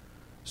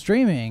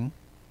streaming,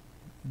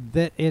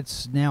 that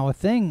it's now a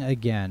thing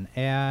again,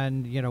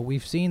 and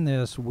we've seen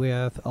this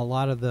with a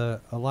lot of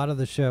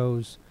the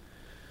shows.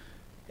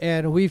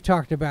 And we've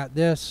talked about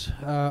this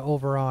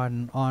over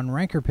on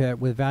Ranker Pit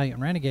with Valiant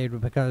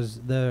Renegade,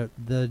 because the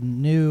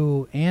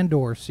new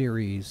Andor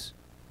series,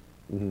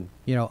 mm-hmm.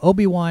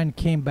 Obi-Wan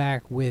came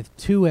back with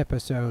 2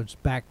 episodes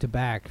back to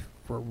back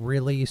for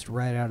released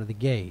right out of the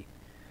gate,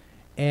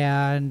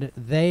 and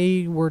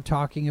they were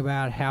talking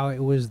about how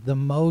it was the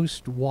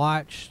most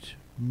watched,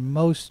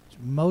 most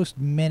watched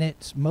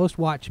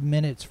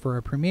minutes for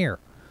a premiere.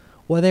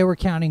 Well, they were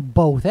counting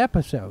both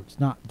episodes,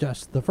 not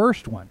just the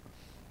first one.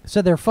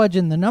 So they're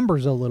fudging the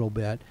numbers a little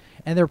bit,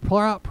 and they're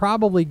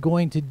probably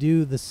going to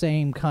do the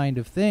same kind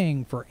of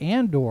thing for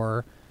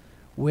Andor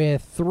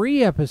with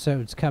 3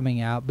 episodes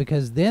coming out,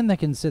 because then they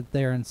can sit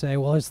there and say,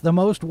 well, it's the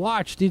most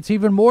watched. It's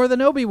even more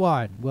than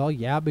Obi-Wan. Well,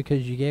 yeah,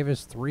 because you gave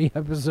us 3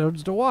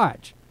 episodes to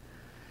watch.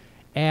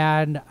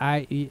 And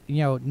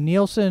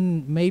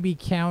Nielsen may be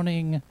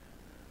counting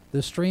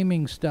the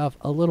streaming stuff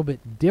a little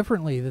bit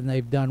differently than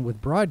they've done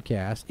with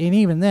broadcast. And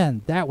even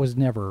then, that was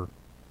never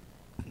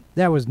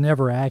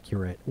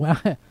accurate.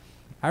 Well,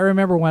 I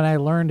remember when I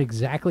learned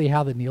exactly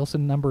how the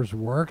Nielsen numbers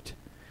worked,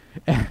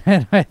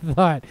 and I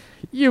thought,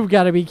 you've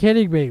got to be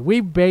kidding me.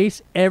 We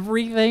base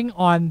everything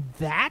on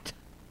that?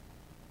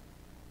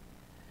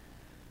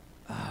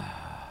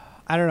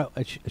 I don't know.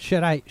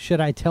 Should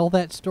I tell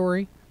that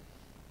story?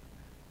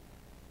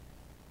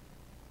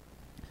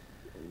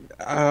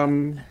 I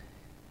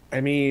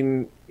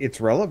mean, it's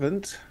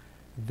relevant.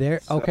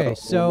 Okay,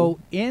 so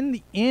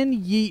in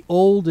ye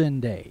olden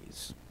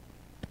days,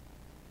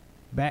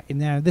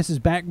 now this is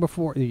back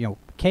before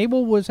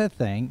cable was a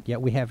thing. Yeah,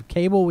 we have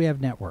cable, we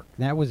have network.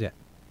 That was it.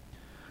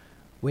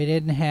 We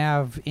didn't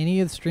have any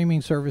of the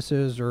streaming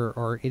services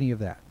or any of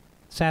that.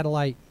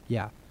 Satellite,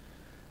 yeah.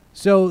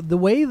 So the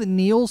way that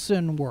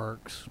Nielsen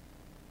works,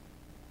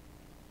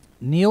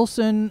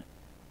 Nielsen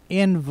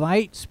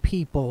invites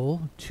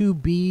people to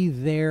be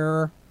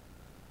their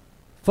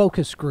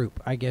focus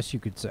group, I guess you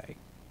could say.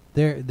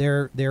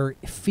 Their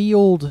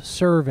field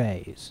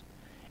surveys.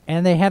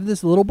 And they have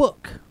this little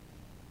book,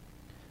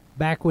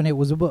 back when it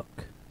was a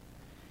book.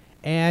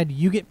 And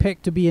you get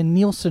picked to be a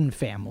Nielsen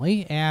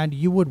family, and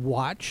you would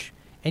watch,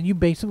 and you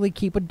basically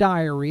keep a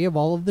diary of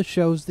all of the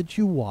shows that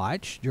you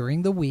watch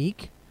during the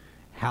week,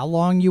 how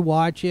long you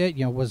watch it,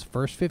 was the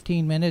first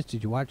 15 minutes,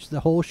 did you watch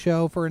the whole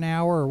show for an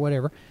hour or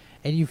whatever,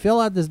 and you fill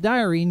out this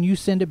diary and you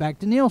send it back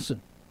to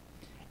Nielsen.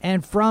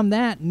 And from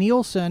that,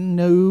 Nielsen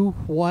knew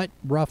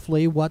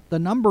roughly what the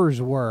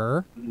numbers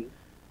were.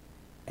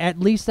 At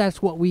least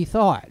that's what we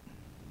thought.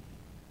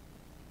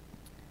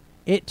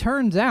 It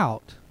turns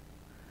out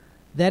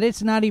that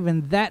it's not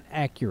even that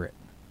accurate,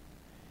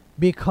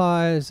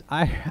 because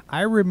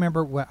I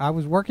remember when I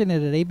was working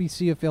at an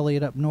ABC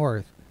affiliate up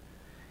north,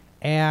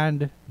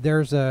 and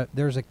there's a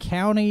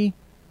county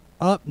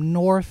up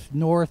north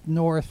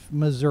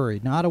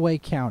Missouri, Nottoway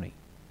County.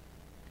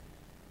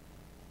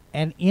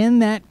 And in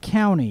that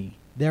county,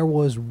 there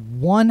was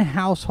one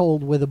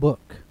household with a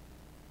book.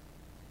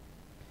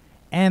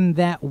 And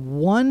that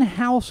one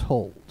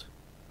household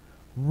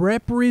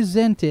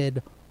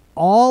represented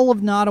all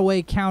of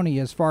Nottoway County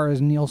as far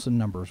as Nielsen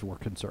numbers were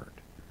concerned.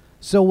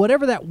 So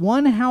whatever that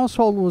one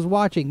household was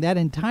watching, that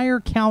entire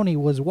county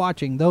was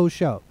watching those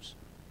shows.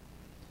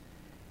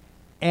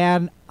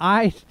 And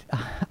I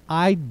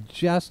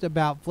just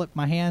about flipped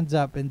my hands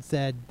up and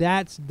said,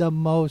 that's the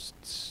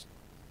most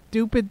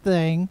stupid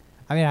thing.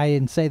 I mean, I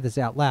didn't say this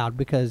out loud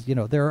because,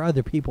 there are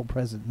other people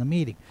present in the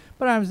meeting.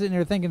 But I was sitting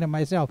there thinking to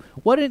myself,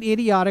 what an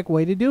idiotic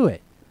way to do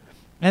it.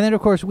 And then,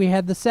 of course, we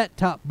had the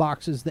set-top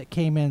boxes that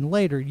came in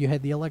later. You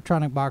had the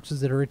electronic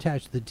boxes that are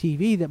attached to the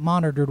TV that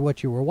monitored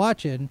what you were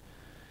watching.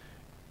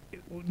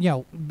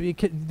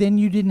 Because then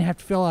you didn't have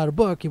to fill out a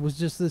book. It was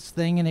just this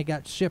thing, and it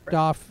got shipped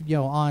off,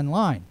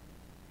 online.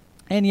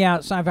 And yeah,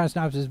 Sci-Fi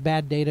Synopsis,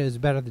 bad data is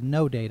better than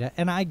no data,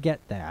 and I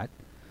get that.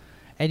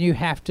 And you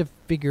have to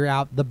figure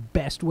out the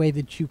best way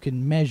that you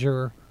can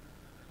measure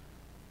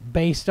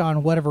based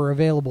on whatever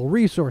available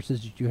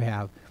resources that you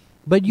have.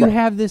 But you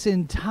have this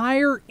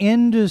entire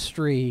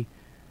industry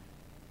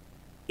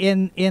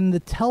in the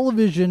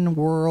television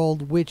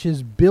world which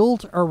is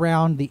built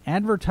around the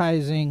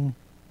advertising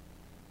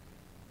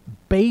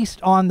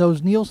based on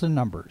those Nielsen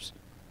numbers.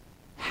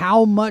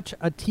 How much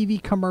a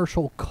TV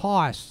commercial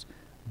costs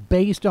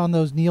based on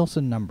those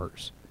Nielsen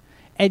numbers.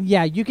 And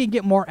yeah, you can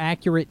get more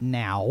accurate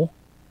now,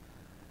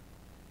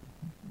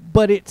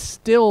 but it's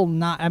still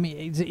not,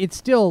 it's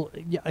still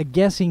a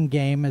guessing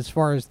game as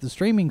far as the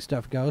streaming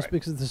stuff goes, right,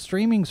 because the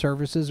streaming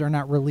services are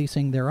not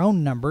releasing their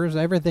own numbers.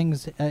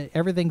 Everything's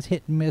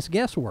hit and miss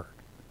guesswork.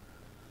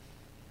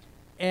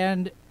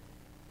 And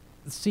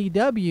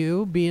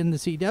CW, being the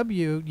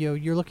CW,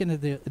 you're looking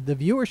at the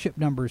viewership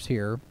numbers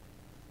here,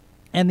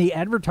 and the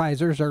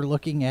advertisers are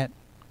looking at,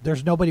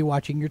 there's nobody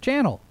watching your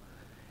channel.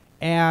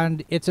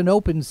 And it's an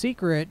open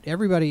secret.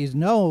 Everybody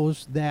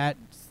knows that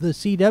the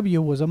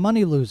CW was a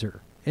money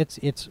loser.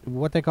 It's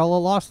what they call a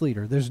loss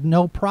leader. There's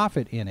no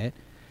profit in it.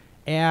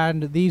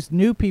 And these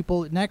new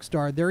people at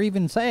Nexstar, they're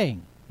even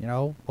saying,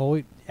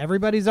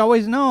 everybody's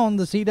always known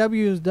the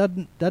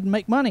CW doesn't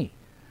make money,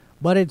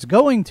 but it's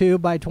going to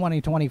by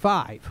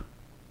 2025.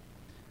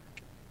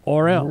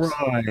 Or else.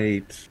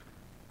 Right.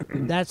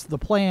 That's the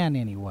plan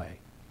anyway.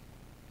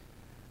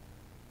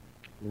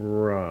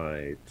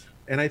 Right.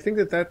 And I think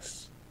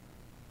that's...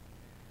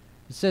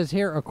 It says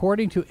here,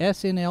 according to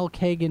SNL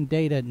Kagan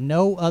data,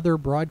 no other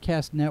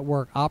broadcast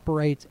network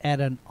operates at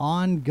an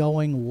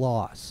ongoing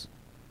loss.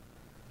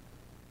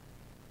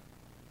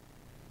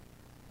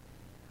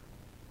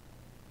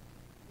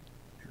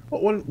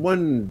 Well,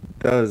 one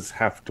does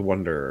have to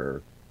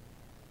wonder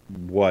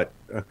what...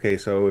 Okay,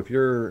 so if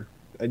you're...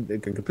 I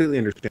can completely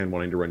understand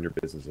wanting to run your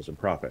business as a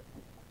profit.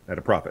 At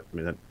a profit. I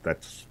mean,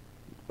 that's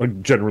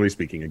generally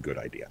speaking a good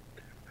idea.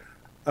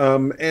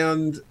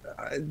 And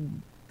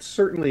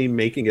certainly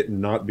making it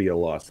not be a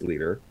loss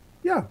leader,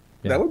 yeah,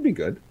 that would be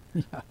good.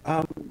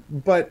 Yeah.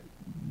 But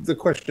the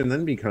question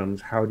then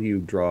becomes, how do you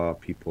draw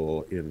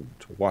people in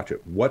to watch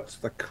it? What's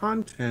the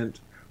content?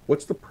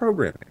 What's the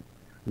programming?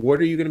 What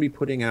are you going to be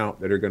putting out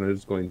that are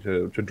going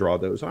to draw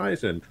those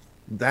eyes in?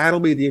 That'll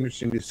be the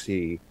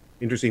interesting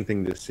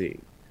thing to see.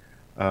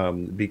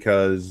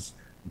 Because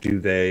do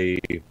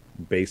they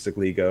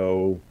basically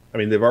go... I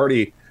mean, they've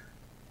already...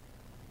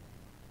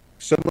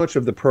 So much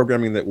of the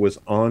programming that was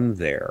on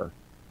there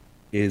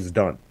is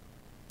done,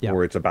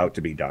 or it's about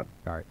to be done,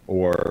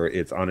 or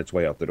it's on its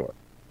way out the door.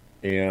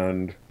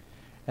 And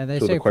they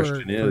so say the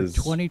question is,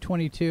 for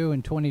 2022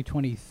 and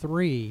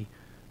 2023,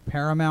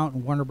 Paramount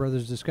and Warner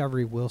Brothers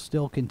Discovery will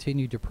still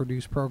continue to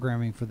produce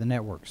programming for the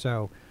network.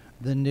 So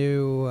the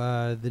new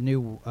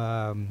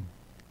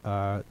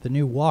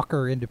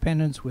Walker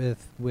Independence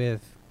with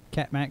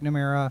Kat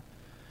McNamara.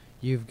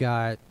 You've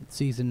got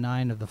season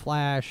 9 of The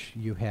Flash.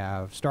 You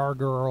have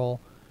Stargirl.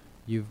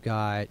 You've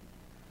got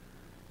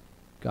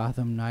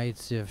Gotham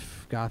Knights.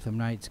 If Gotham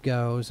Knights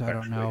goes, I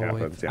don't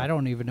know. I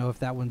don't even know if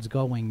that one's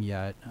going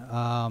yet.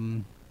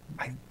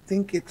 I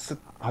think it's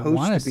I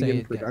want to supposed to be say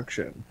in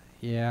production.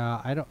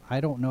 yeah, I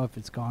don't know if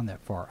it's gone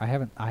that far. I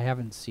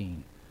haven't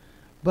seen.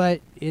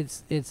 But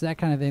it's that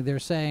kind of thing. They're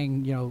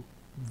saying,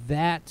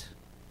 that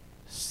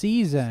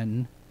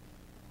season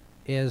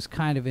is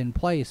kind of in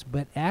place,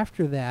 but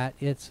after that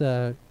it's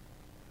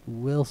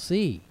we'll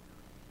see.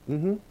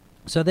 Mm-hmm.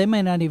 So they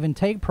may not even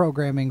take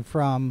programming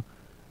from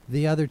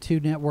the other two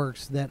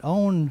networks that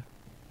own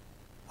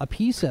a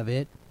piece of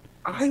it.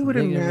 I would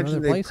They get it in imagine other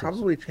they places.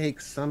 probably take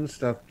some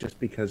stuff just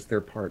because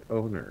they're part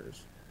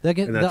owners. I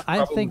think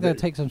probably- they'll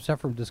take some stuff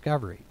from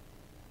Discovery.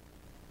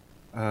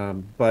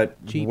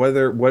 But Cheap.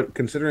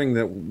 considering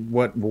that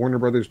what Warner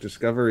Brothers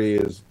Discovery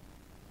is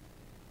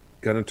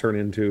going to turn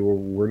into,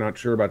 we're not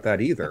sure about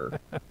that either.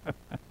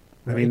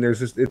 I mean, there's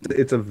just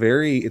it's a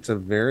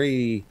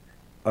very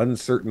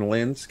uncertain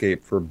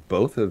landscape for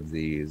both of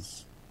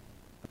these,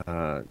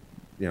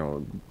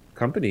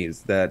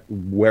 companies.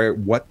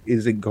 What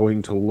is it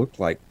going to look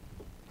like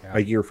Yeah. a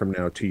year from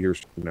now, 2 years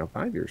from now,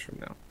 5 years from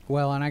now?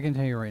 Well, and I can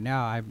tell you right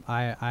now,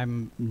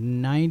 I'm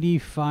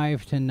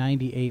 95 to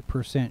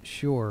 98%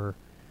 sure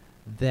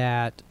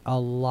that a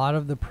lot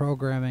of the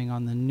programming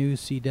on the new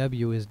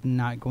CW is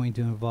not going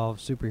to involve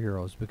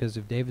superheroes, because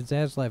if David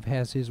Zaslav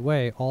has his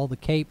way, all the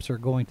capes are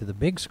going to the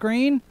big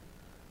screen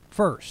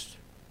first.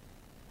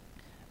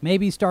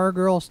 Maybe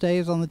Stargirl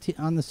stays on the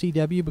on the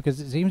CW because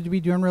it seems to be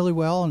doing really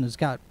well and it's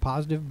got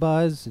positive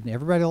buzz and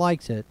everybody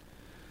likes it.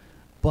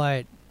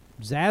 But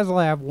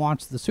Zaslav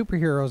wants the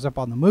superheroes up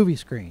on the movie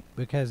screen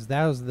because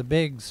that was the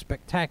big,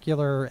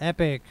 spectacular,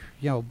 epic,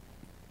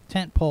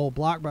 tentpole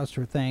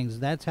blockbuster things.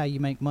 That's how you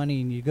make money,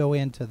 and you go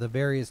into the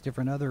various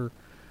different other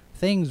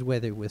things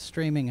with it, with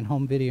streaming and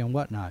home video and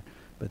whatnot.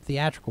 But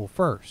theatrical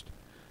first.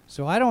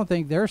 So I don't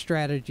think their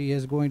strategy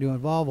is going to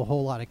involve a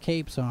whole lot of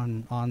capes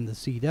on the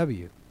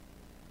CW.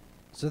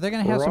 So they're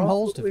going to have some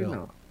holes to Probably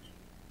fill. not.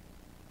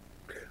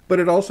 But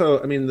it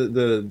also, I mean,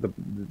 the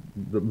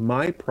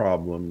my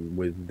problem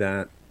with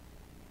that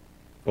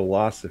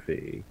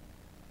philosophy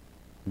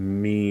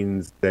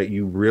means that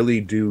you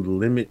really do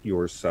limit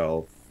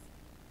yourself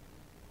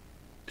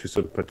to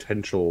some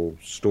potential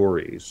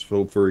stories.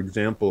 So, for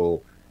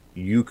example,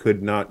 you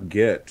could not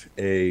get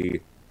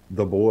The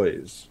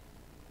Boys.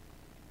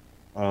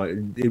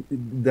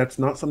 That's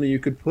not something you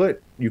could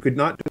put. You could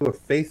not do a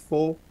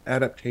faithful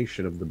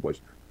adaptation of The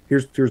Boys.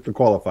 Here's the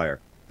qualifier: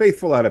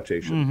 faithful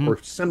adaptation or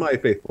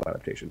semi-faithful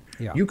adaptation.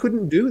 Yeah. You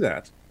couldn't do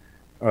that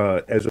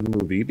as a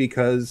movie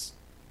because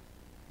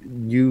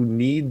you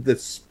need the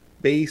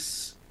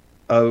space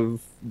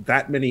of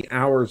that many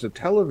hours of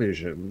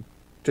television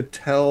to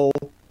tell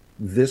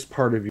this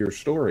part of your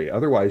story.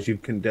 Otherwise,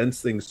 you've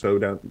condensed things so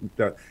down.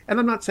 And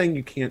I'm not saying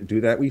you can't do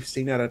that. We've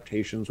seen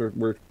adaptations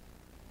where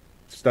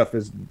stuff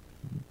has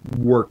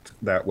worked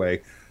that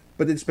way,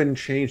 but it's been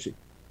changed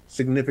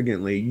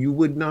significantly. You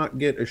would not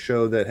get a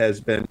show that has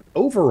been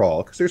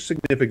overall, because there's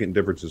significant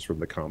differences from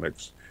the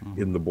comics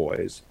in The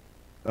Boys,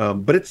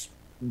 but it's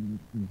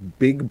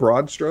big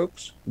broad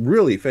strokes,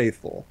 really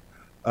faithful,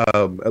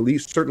 at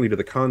least certainly to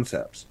the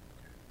concepts.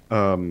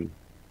 And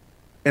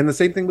the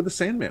same thing with the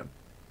Sandman.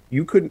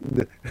 You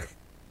couldn't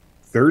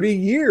 30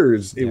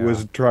 years it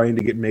was trying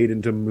to get made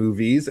into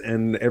movies,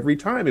 and every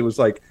time it was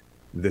like,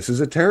 this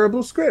is a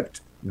terrible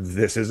script,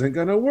 this isn't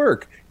going to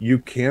work, you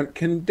can't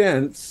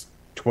condense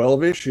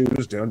 12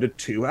 issues down to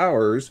 2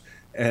 hours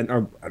and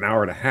an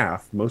hour and a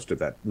half most of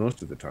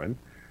the time,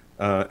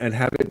 and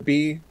have it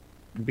be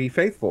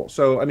faithful.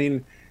 So I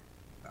mean,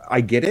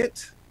 I get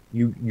it.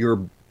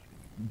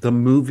 The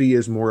movie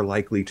is more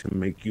likely to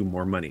make you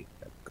more money,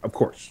 of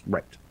course,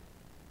 right?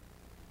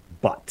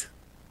 But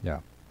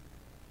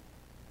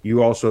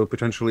you also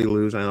potentially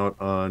lose out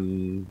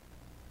on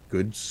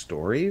good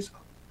stories.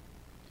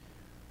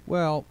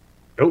 Well,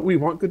 don't we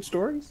want good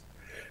stories?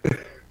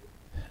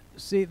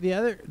 see, the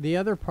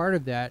other part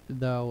of that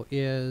though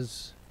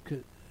is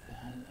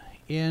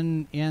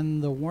in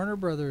the Warner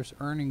Brothers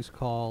earnings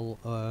call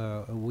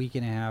a week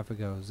and a half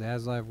ago,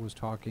 Zaslav was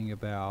talking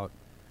about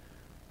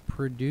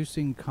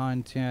producing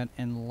content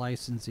and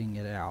licensing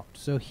it out.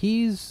 So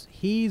he's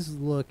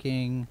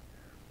looking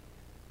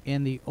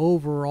in the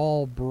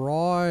overall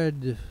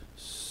broad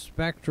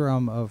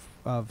spectrum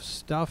of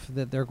stuff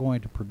that they're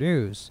going to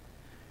produce.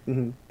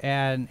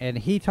 And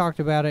he talked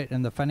about it,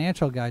 and the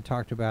financial guy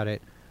talked about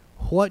it.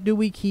 What do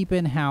we keep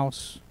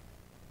in-house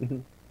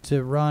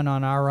to run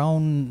on our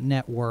own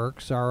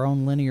networks, our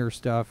own linear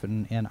stuff,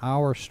 and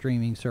our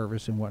streaming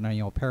service and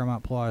whatnot,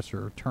 Paramount Plus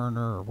or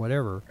Turner or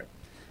whatever?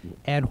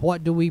 And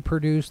what do we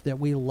produce that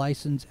we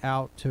license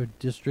out to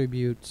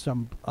distribute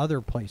some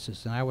other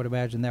places? And I would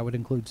imagine that would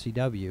include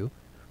CW,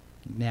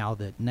 now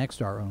that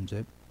Nexstar owns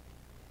it,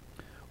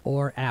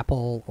 or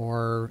Apple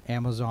or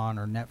Amazon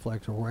or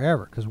Netflix or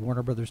wherever, because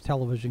Warner Brothers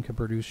Television can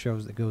produce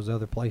shows that goes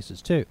other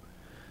places too.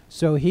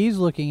 So he's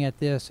looking at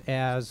this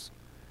as,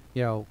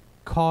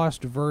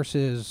 cost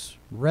versus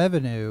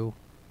revenue.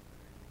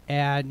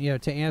 And,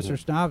 to answer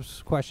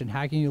Snob's question,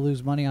 how can you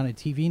lose money on a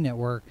TV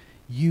network?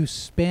 You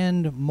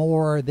spend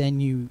more than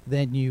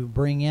you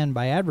bring in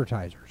by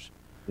advertisers.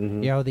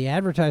 The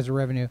advertiser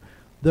revenue,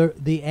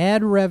 the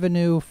ad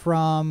revenue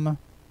from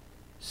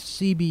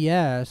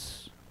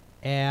CBS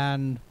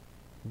and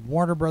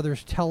Warner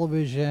Brothers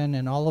Television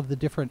and all of the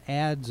different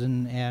ads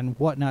and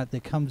whatnot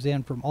that comes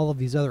in from all of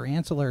these other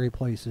ancillary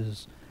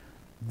places,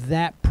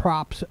 that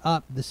props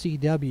up the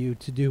CW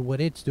to do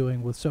what it's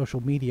doing with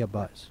social media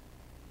buzz.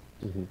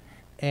 Mm-hmm.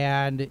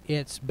 And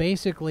it's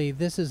basically,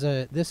 this is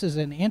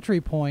an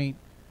entry point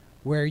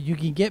where you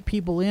can get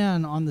people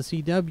in on the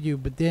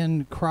CW, but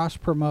then cross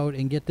promote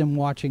and get them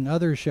watching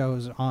other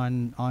shows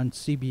on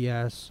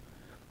CBS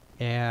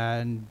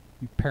and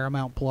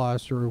Paramount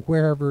Plus or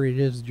wherever it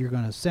is you're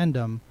going to send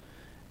them.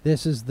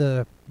 This is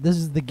the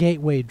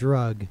gateway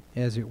drug,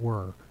 as it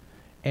were.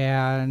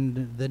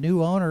 And the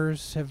new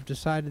owners have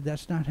decided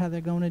that's not how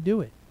they're going to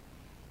do it.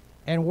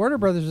 And Warner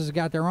Brothers has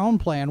got their own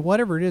plan,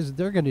 whatever it is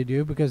they're going to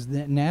do, because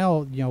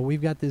now, you know,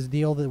 we've got this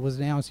deal that was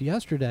announced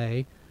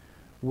yesterday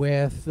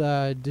with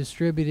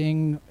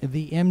distributing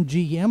the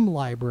MGM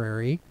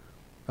library,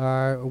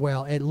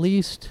 well, at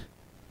least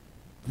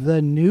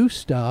the new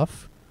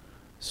stuff,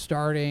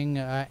 starting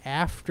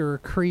after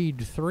Creed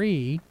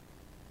 3.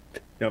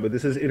 No, but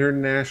this is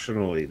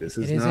internationally. This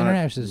is It is not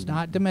international. It's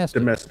not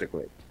domestic.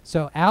 domestically.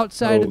 So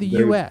outside of the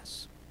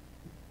U.S.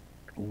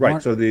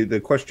 Right. So the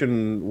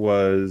question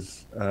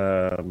was,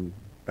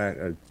 back,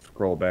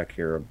 scroll back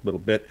here a little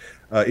bit.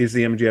 Is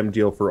the MGM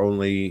deal for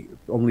only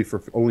for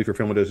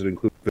film, or does it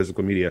include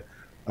physical media?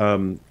 I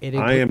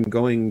am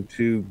going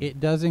to. It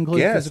does include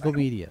guess. physical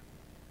media.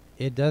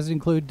 It does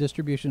include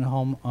distribution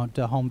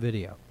to home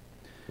video.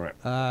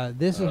 Right.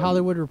 This is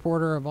Hollywood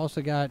Reporter. I've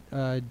also got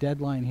a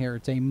deadline here.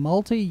 It's a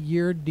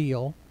multi-year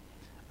deal,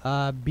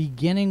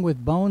 beginning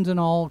with Bones and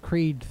All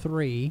Creed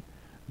 3.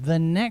 The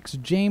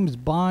next James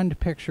Bond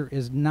picture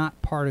is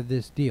not part of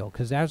this deal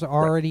because that's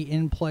already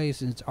in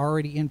place and it's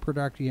already in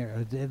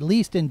production, at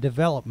least in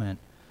development,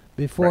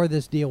 before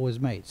this deal was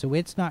made. So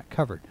it's not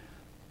covered.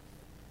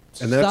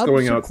 And that's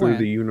going out through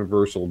the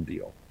Universal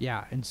deal.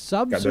 Yeah, and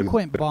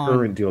subsequent the Bond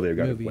current deal they've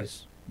got in movies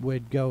place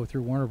would go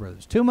through Warner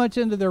Brothers. 2 months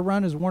into their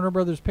run as Warner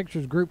Brothers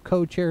Pictures Group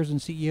co-chairs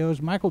and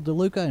CEOs, Michael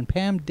DeLuca and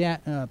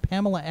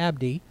Pamela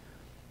Abdy,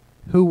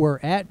 who were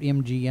at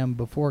MGM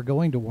before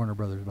going to Warner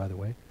Brothers, by the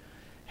way,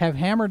 have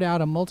hammered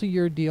out a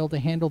multi-year deal to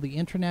handle the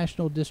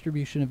international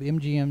distribution of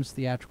MGM's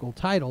theatrical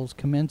titles,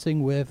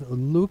 commencing with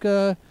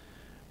Luca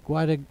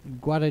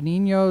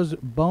Guadagnino's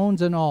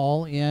Bones and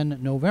All in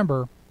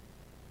November,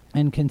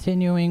 and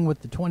continuing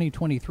with the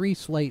 2023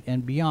 slate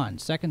and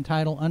beyond. Second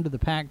title under the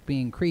pact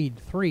being Creed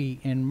 3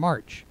 in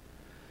March.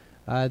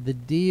 The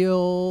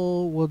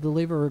deal will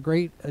deliver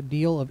a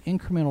deal of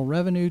incremental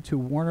revenue to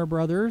Warner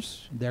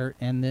Brothers.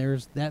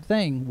 There's that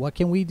thing. What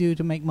can we do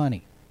to make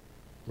money?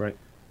 Right.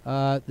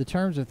 The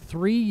terms are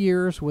 3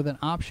 years with an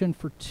option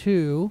for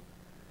 2,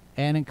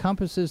 and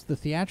encompasses the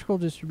theatrical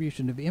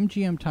distribution of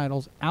MGM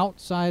titles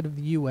outside of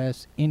the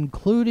U.S.,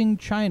 including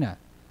China.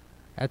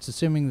 That's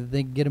assuming that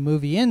they can get a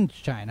movie in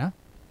China.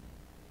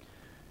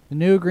 The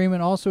new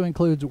agreement also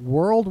includes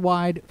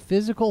worldwide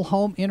physical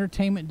home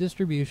entertainment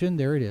distribution,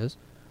 there it is,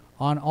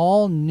 on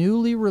all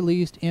newly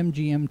released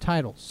MGM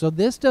titles. So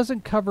this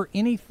doesn't cover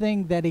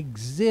anything that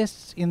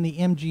exists in the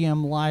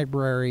MGM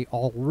library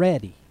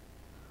already.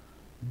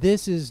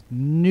 This is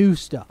new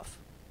stuff.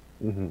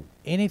 Mm-hmm.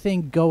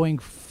 Anything going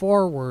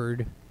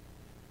forward,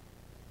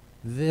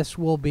 this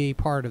will be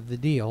part of the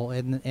deal,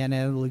 and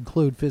it'll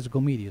include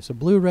physical media. So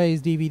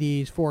Blu-rays,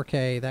 DVDs,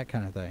 4K, that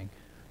kind of thing.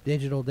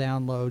 Digital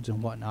downloads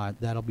and whatnot,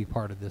 that'll be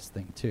part of this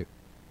thing too.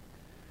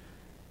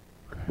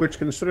 Which,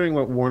 considering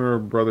what Warner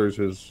Brothers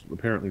is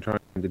apparently trying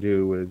to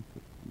do with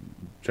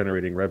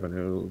generating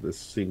revenue, this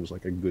seems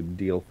like a good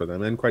deal for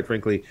them. And quite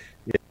frankly,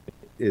 it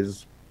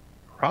is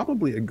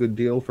probably a good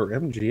deal for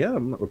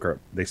MGM. Okay,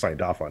 they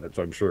signed off on it,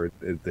 so I'm sure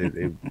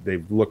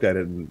they've looked at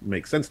it and it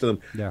makes sense to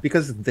them,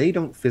 because they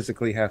don't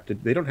physically have to.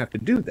 They don't have to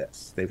do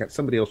this. They've got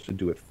somebody else to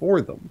do it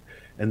for them,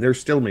 and they're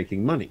still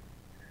making money.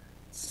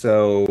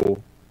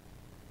 So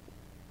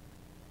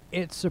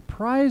it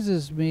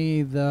surprises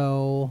me,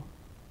 though,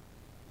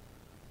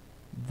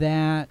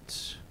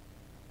 that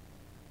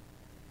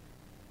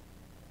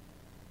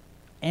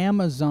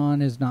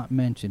Amazon is not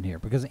mentioned here,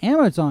 because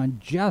Amazon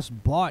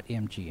just bought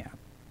MGM.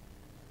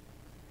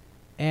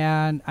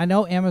 And I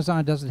know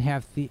Amazon doesn't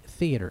have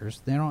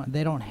theaters. They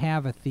don't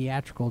have a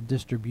theatrical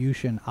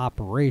distribution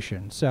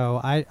operation.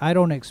 So I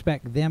don't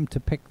expect them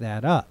to pick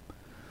that up.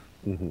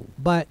 Mm-hmm.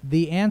 But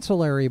the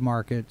ancillary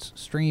markets,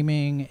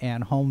 streaming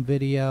and home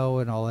video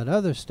and all that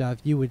other stuff,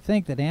 you would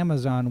think that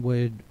Amazon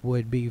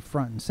would be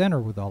front and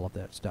center with all of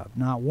that stuff,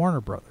 not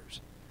Warner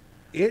Brothers.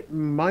 It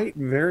might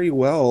very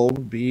well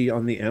be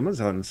on the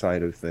Amazon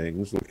side of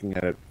things, looking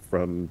at it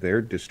from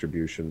their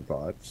distribution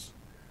thoughts.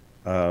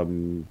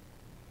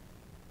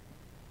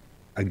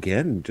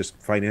 Again, just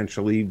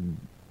financially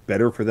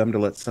better for them to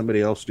let somebody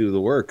else do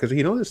the work, because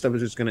this stuff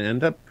is just going to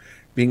end up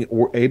being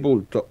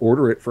able to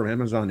order it from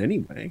Amazon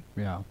anyway.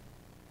 Yeah,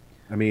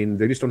 I mean,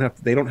 they just don't have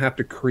to. They don't have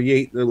to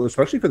create,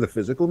 especially for the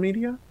physical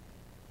media.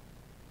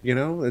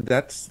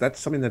 That's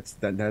something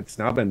that's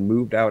now been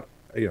moved out,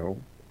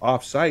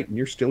 off site, and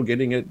you're still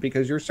getting it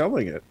because you're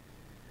selling it.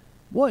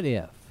 What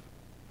if,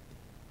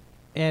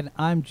 and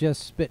I'm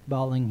just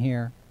spitballing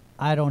here,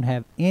 I don't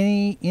have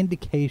any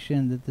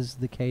indication that this is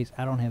the case.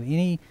 I don't have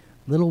any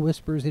little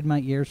whispers in my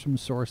ears from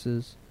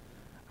sources.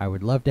 I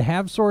would love to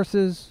have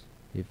sources.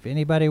 If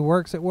anybody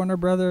works at Warner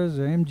Brothers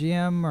or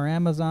MGM or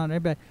Amazon,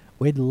 everybody,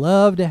 we'd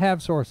love to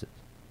have sources.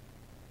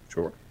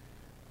 Sure.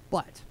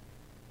 But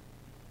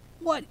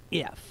what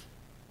if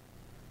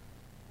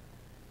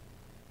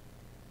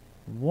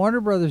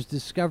Warner Brothers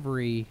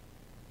Discovery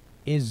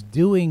is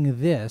doing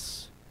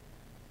this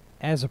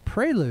as a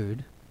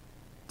prelude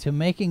to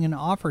making an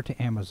offer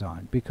to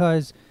Amazon?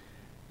 Because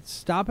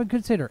stop and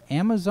consider,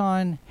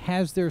 Amazon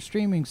has their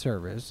streaming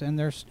service and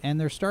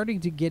they're starting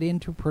to get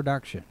into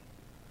production.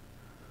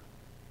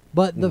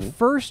 But the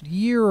first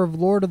year of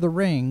Lord of the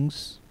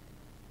Rings,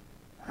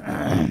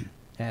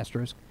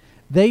 asterisk,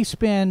 they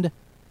spend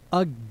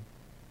a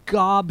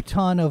gob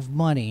ton of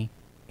money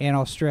in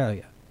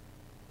Australia.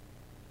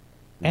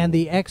 And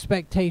the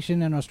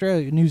expectation in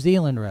Australia, New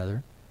Zealand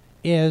rather,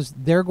 is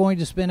they're going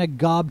to spend a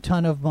gob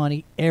ton of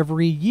money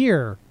every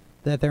year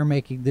that they're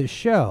making this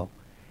show.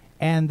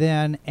 And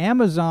then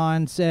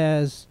Amazon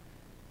says,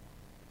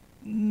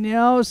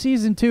 no,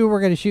 season 2 we're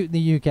going to shoot in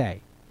the UK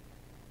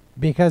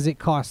because it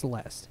costs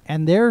less.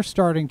 And they're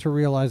starting to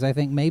realize, I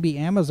think maybe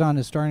Amazon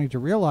is starting to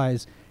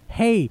realize,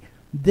 hey,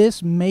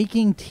 this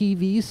making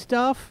TV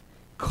stuff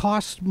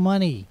costs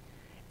money.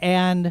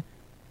 And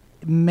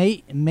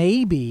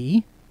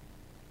maybe,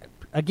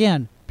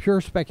 again,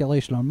 pure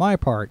speculation on my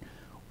part,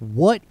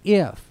 what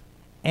if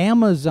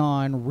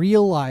Amazon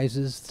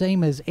realizes,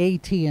 same as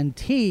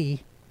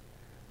AT&T,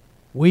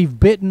 we've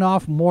bitten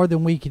off more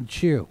than we can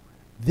chew.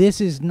 This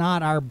is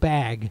not our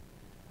bag.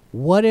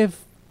 What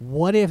if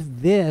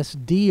this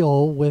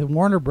deal with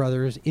Warner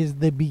Brothers is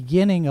the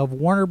beginning of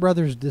Warner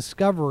Brothers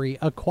Discovery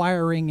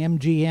acquiring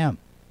MGM?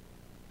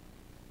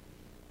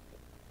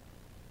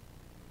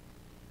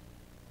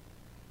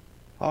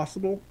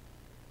 Possible.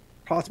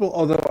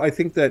 Although I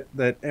think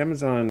that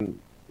Amazon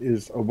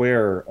is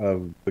aware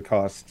of the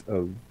cost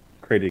of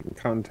creating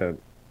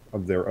content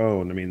of their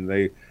own. I mean,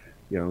 they,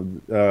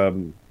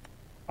 The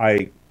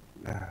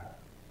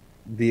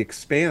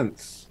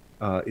Expanse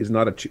was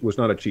not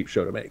a cheap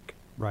show to make,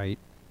 right?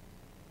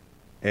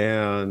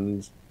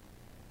 And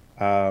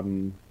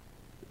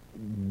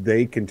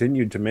they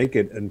continued to make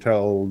it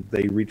until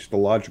they reached the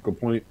logical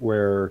point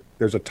where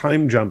there's a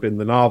time jump in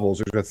the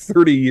novels. There's a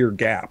 30-year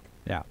gap,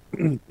 yeah,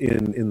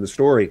 in the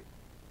story,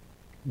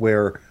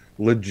 where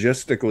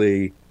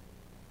logistically,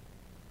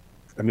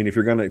 I mean, if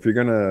you're gonna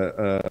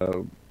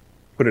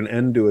put an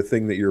end to a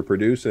thing that you're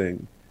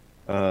producing,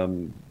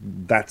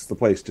 that's the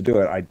place to do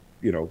it. I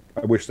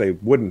wish they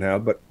wouldn't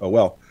have, but oh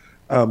well.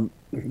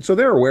 So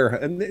they're aware,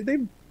 and they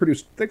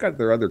got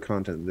their other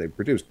content they've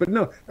produced. But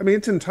no, I mean,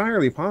 it's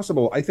entirely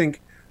possible. I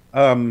think,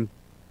 I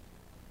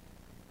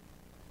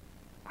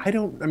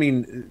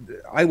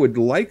would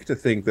like to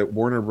think that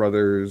Warner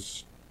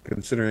Brothers,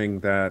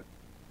 considering that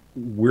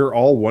we're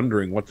all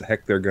wondering what the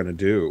heck they're going to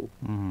do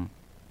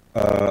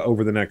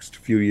over the next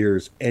few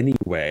years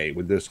anyway,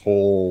 with this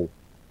whole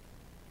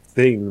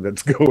thing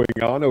that's going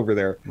on over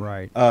there.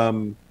 Right.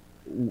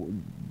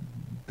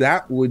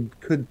 That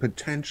could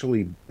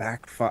potentially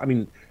backfire. I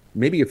mean,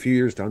 maybe a few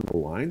years down the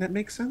line, that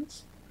makes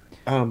sense.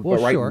 But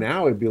right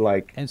now, it'd be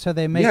like, and so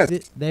they make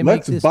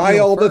let's buy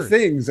all the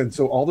things, and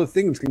so all the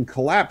things can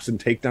collapse and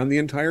take down the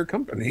entire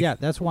company. Yeah,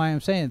 that's why I'm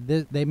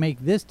saying they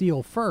make this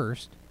deal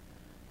first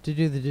to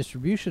do the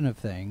distribution of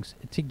things,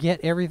 to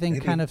get everything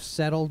kind of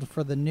settled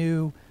for the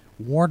new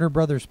Warner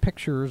Brothers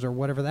Pictures or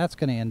whatever that's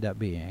going to end up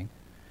being.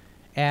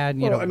 And,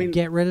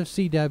 get rid of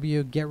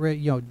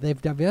CW,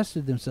 they've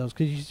divested themselves,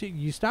 because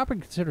you stop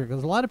and consider,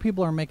 because a lot of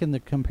people are making the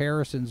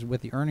comparisons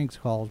with the earnings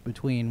calls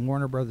between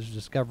Warner Brothers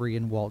Discovery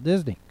and Walt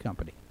Disney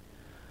Company.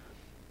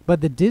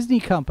 But the Disney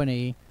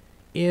Company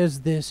is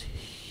this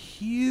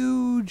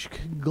huge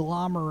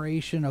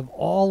conglomeration of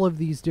all of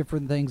these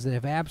different things that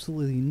have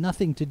absolutely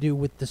nothing to do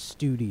with the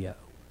studio.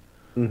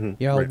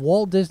 Right.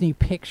 Walt Disney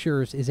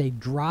Pictures is a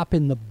drop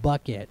in the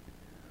bucket.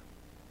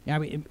 I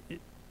mean,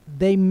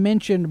 they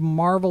mentioned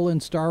Marvel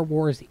and Star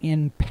Wars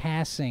in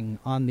passing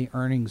on the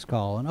earnings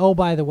call. And, oh,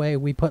 by the way,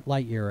 we put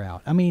Lightyear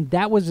out. I mean,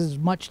 that was as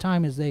much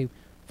time as they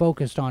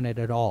focused on it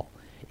at all.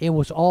 It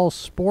was all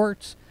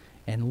sports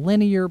and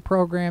linear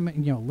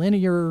programming,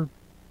 linear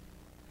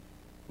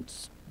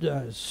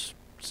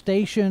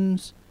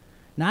stations.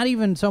 Not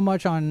even so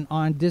much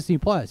on Disney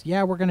Plus.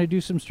 Yeah, we're going to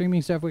do some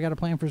streaming stuff. We got a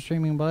plan for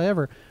streaming,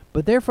 whatever.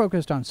 But they're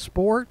focused on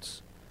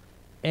sports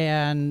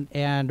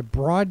and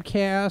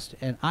broadcast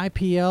and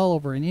IPL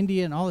over in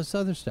India and all this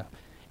other stuff.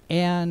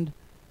 And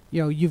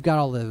you've got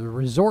all the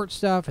resort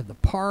stuff and the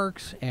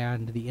parks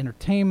and the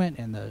entertainment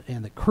and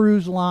the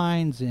cruise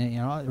lines and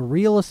the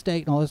real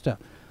estate and all this stuff.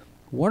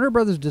 Warner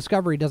Brothers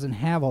Discovery doesn't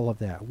have all of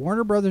that.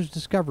 Warner Brothers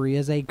Discovery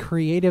is a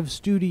creative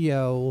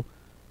studio,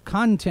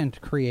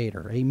 content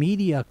creator, a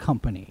media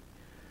company.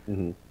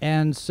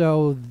 And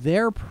so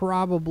they're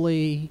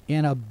probably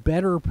in a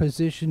better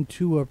position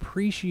to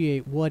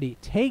appreciate what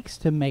it takes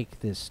to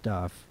make this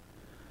stuff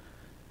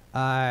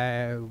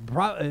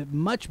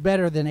much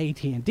better than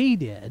AT&T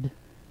did.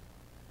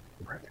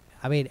 Right.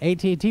 I mean,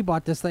 AT&T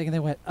bought this thing and they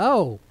went,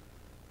 "Oh,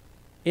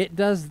 it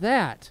does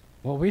that.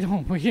 Well, we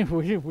don't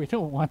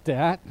want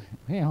that.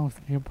 You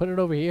put it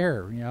over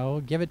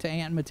here. Give it to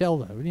Aunt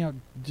Matilda.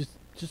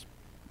 Just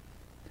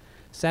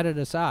set it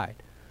aside."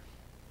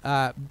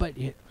 But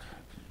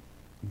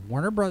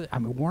Warner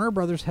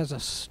Brothers has a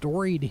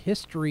storied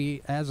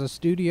history as a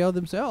studio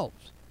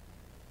themselves.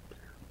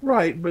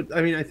 Right, but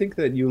I mean, I think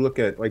that you look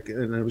at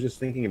and I was just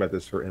thinking about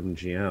this for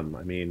MGM.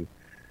 I mean,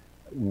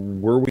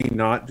 were we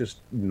not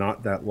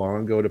that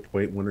long ago at a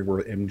point where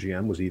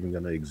MGM was even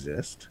going to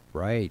exist?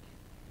 Right.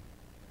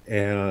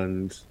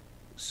 And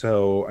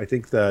so I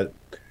think that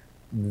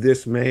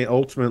this may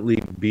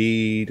ultimately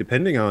be,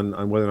 depending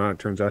on whether or not it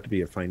turns out to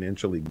be a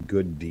financially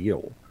good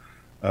deal,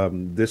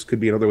 this could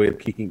be another way of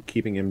keeping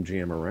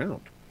MGM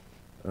around.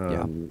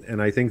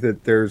 And I think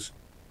that there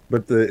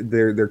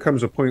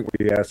comes a point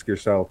where you ask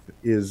yourself,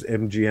 is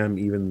MGM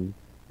even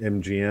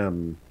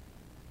MGM?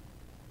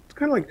 It's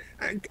kind of like,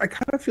 I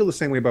kind of feel the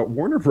same way about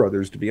Warner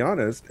Brothers, to be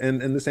honest,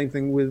 and the same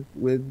thing with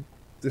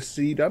the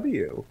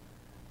CW,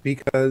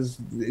 because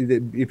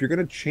if you're going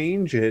to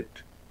change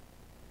it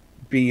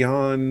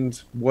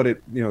beyond what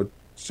it's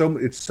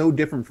so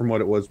different from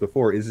what it was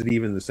before, is it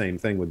even the same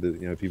thing with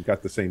if you've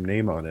got the same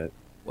name on it?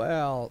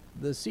 Well,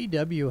 the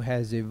CW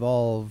has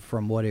evolved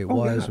from what it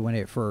was when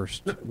it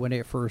first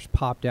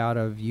popped out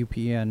of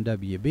UPN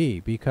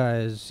WB,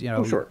 because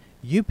Sure.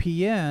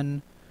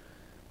 UPN,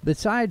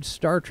 besides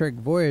Star Trek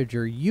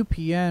Voyager,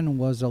 UPN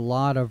was a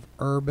lot of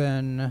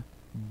urban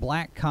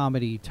black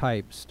comedy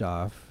type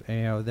stuff.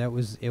 It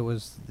was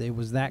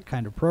that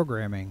kind of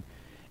programming,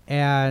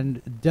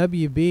 and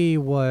WB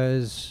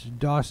was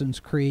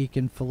Dawson's Creek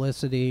and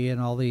Felicity and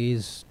all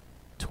these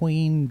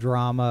tween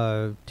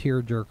drama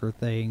tearjerker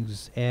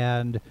things.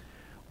 And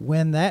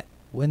when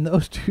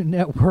those two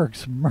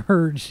networks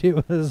merged,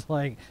 it was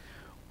like,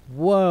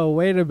 whoa,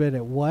 wait a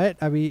minute, what?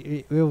 I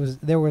mean,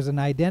 there was an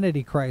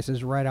identity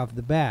crisis right off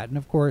the bat, and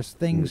of course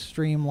things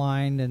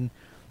streamlined, and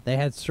they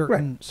had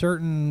certain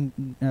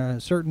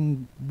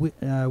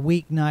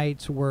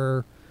weeknights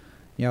where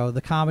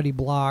the comedy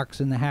blocks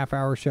and the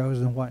half-hour shows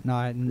and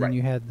whatnot, and then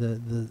you had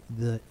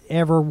the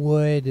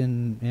Everwood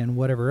and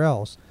whatever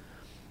else.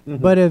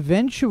 But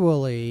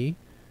eventually,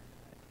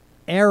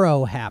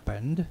 Arrow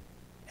happened,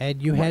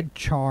 and you had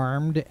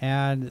Charmed,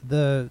 and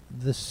the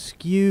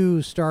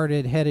skew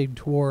started heading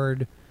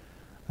toward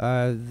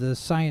the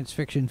science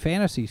fiction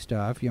fantasy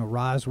stuff,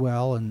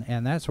 Roswell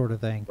and that sort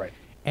of thing. Right.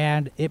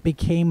 And it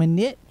became a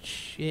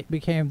niche. It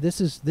became,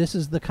 this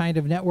is the kind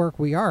of network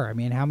we are. I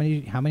mean, how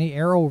many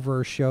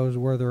Arrowverse shows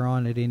were there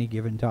on at any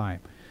given time?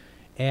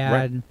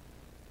 And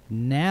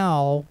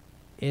now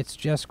it's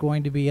just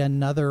going to be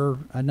another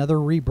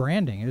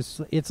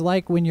rebranding. It's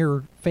like when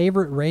your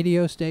favorite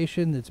radio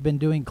station that's been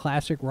doing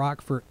classic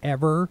rock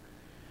forever,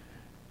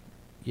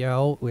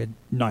 with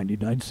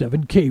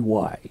 99.7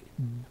 KY,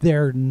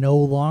 they're no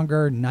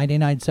longer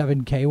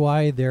 99.7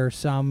 KY. They're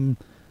some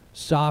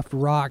soft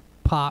rock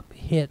pop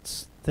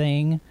hits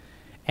thing,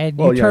 and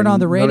you turn on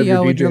the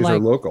radio and you're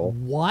like, local.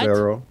 What?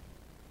 None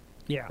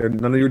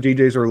of your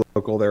DJs are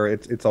local.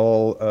 It's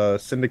all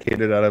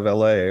syndicated out of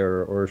LA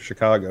or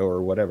Chicago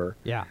or whatever.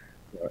 Yeah.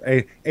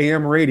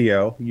 AM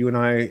radio. You and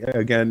I,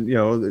 again,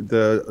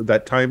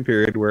 that time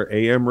period where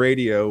AM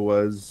radio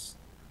was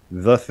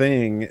the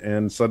thing,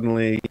 and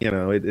suddenly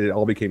it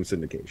all became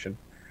syndication.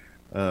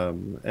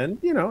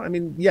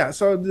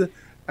 So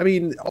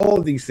all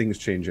of these things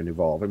change and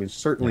evolve. I mean,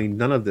 certainly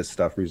none of this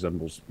stuff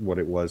resembles what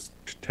it was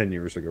 10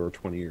 years ago or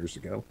 20 years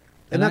ago,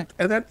 and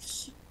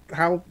that's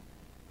how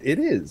it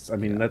is. I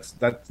mean, that's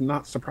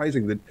not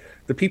surprising that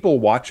the people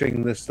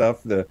watching this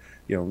stuff,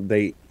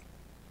 they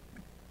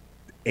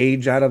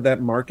age out of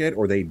that market,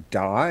 or they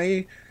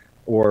die,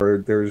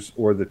 or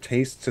the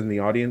tastes in the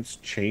audience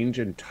change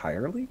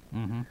entirely.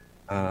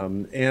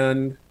 But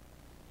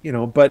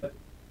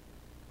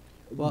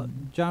well,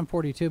 John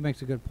 42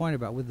 makes a good point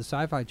about with the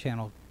Sci-Fi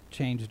Channel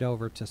changed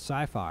over to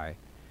Sci-Fi,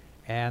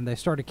 and they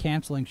started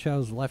canceling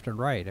shows left and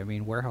right. I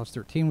mean, Warehouse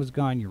 13 was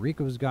gone,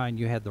 Eureka was gone,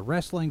 you had the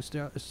wrestling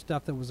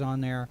stuff that was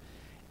on there,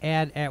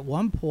 and at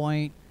one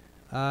point,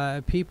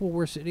 people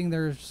were sitting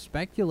there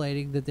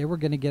speculating that they were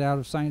going to get out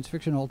of science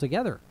fiction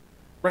altogether.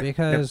 Right.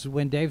 Because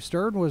when Dave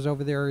Stern was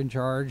over there in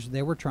charge,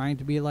 they were trying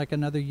to be like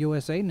another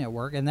USA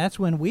network, and that's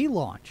when we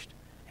launched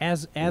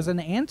as an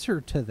answer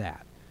to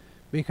that.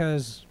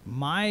 Because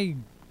my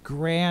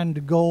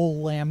grand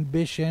goal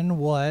ambition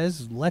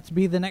was, let's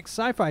be the next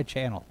Sci-Fi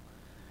Channel.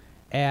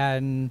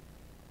 And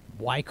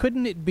why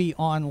couldn't it be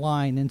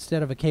online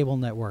instead of a cable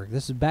network?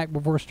 This is back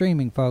before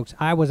streaming, folks.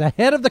 I was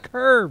ahead of the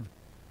curve.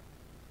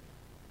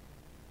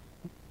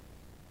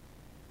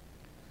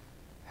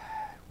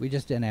 We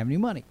just didn't have any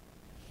money.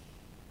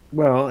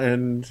 Well,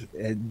 and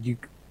you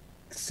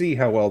see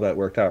how well that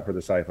worked out for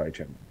the Sci-Fi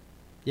Channel.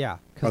 Yeah,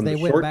 because on the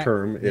short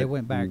term, they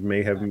went back. It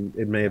may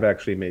have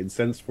actually made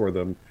sense for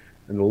them.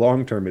 In the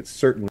long term, it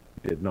certainly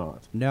did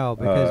not. No,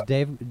 because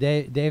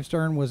Dave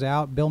Stern was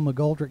out. Bill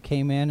McGoldrick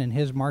came in, and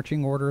his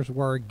marching orders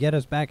were get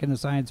us back into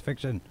science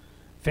fiction,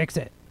 fix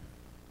it.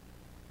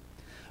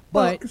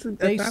 But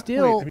they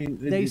still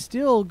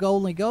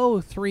only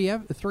go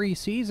three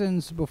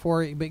seasons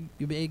before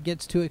it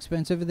gets too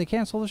expensive and they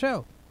cancel the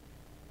show.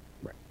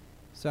 Right.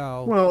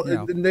 So well,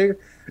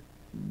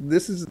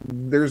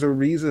 there's a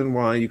reason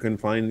why you can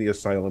find the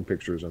Asylum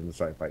pictures on the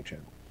Sci-Fi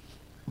Channel.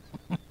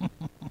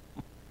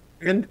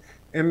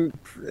 and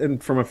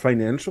from a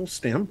financial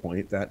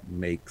standpoint, that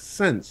makes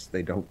sense.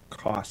 They don't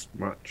cost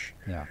much.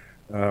 Yeah.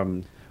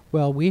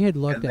 Well, we had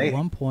looked at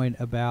one point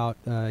about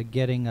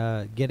getting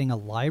a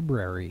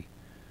library,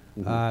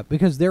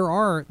 because there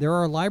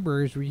are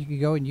libraries where you can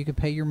go and you can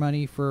pay your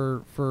money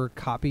for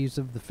copies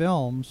of the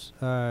films,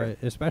 right,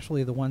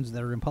 especially the ones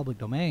that are in public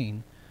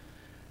domain,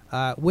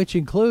 which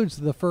includes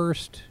the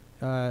first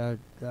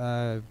Walking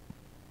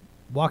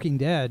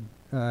Dead,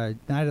 Night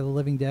of the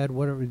Living Dead,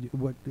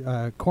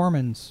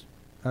 Corman's,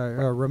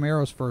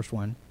 Romero's first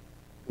one,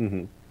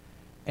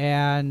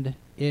 and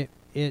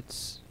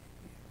it's.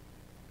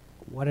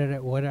 What did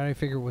I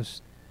figure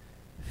was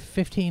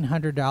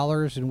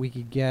 $1,500, and we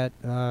could get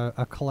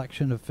a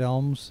collection of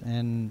films,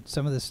 and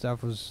some of this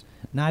stuff was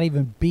not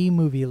even B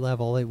movie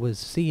level; it was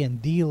C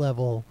and D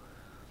level.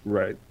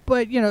 Right.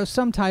 But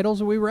some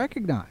titles we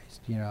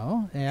recognized.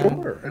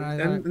 And, sure,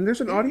 and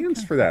there's an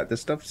audience for that.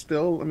 This stuff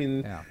still. I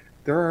mean,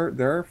 there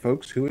are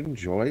folks who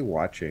enjoy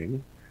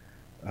watching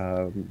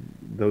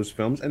those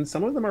films, and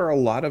some of them are a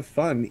lot of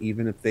fun,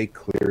 even if they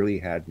clearly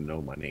had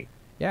no money.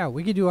 Yeah,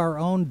 we could do our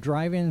own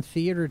drive-in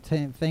theater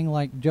thing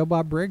like Joe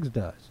Bob Briggs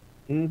does.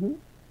 Mm-hmm.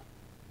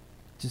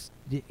 Just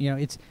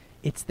it's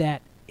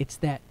that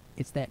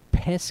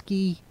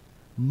pesky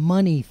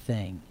money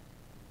thing.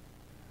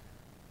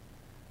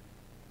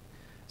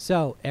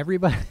 So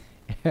everybody,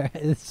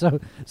 so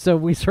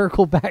we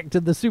circle back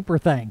to the super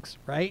thanks,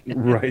 right?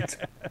 Right.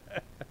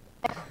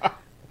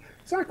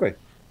 Exactly.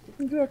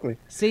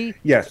 See,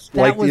 yes,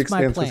 that like was The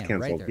Expanse my was plan,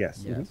 canceled. right there.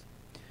 Yes. Yes. Mm-hmm.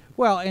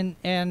 Well,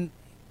 and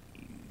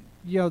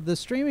the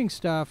streaming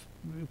stuff,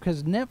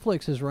 because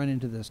Netflix has run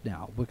into this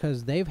now,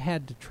 because they've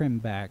had to trim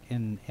back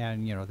and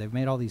they've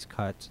made all these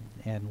cuts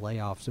and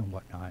layoffs and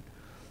whatnot.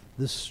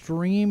 The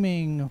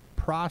streaming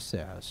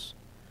process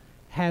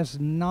has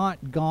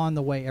not gone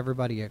the way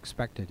everybody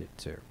expected it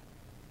to.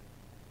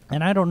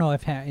 And I don't know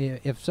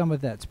if some of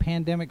that's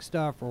pandemic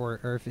stuff or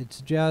if it's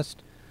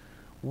just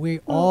we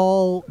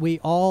all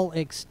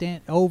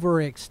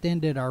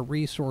overextended our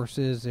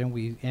resources and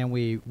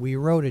we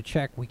wrote a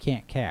check we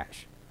can't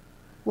cash.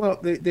 Well,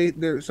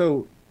 they're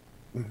so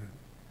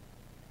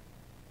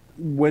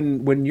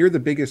when you're the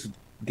biggest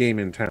game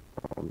in town,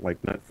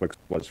 like Netflix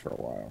was for a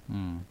while,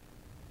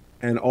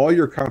 and all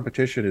your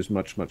competition is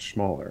much, much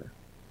smaller,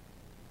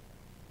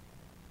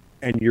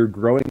 and you're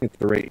growing at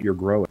the rate you're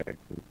growing,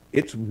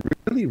 it's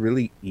really,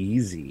 really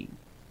easy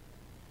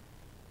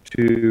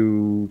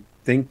to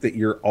think that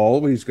you're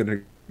always going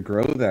to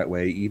grow that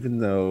way, even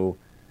though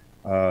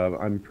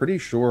I'm pretty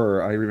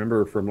sure I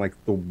remember from like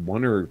the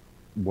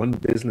one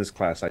business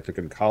class I took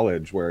in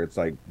college where it's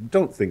like,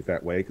 don't think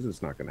that way because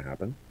it's not going to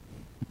happen.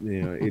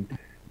 You're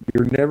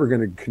never going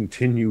to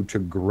continue to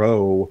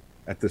grow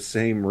at the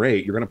same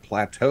rate. You're going to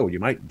plateau. You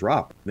might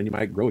drop, then you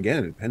might grow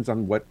again. It depends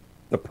on what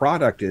the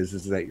product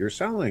is that you're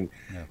selling.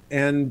 Yeah.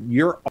 And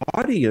your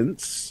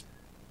audience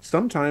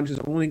sometimes is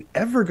only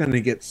ever going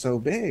to get so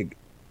big.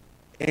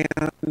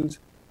 And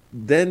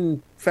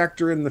then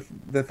factor in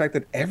the fact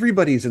that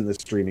everybody's in the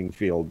streaming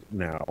field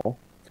now.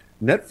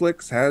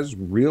 Netflix has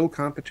real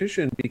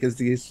competition because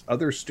these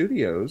other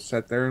studios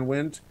sat there and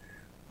went,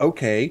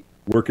 okay,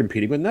 we're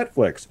competing with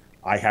Netflix.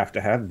 I have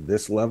to have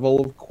this level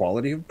of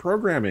quality of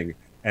programming.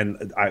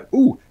 And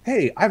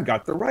I've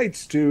got the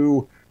rights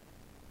to,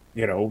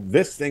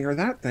 this thing or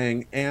that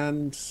thing.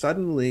 And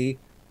suddenly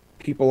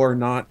people are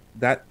not,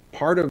 that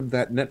part of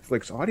that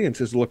Netflix audience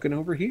is looking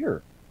over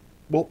here.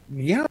 Well,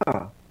 yeah,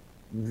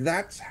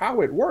 that's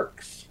how it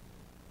works.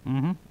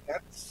 Mm-hmm.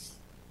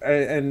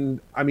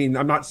 And I mean,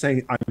 I'm not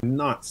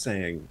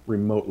saying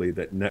remotely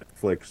that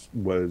Netflix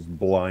was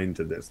blind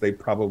to this. They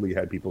probably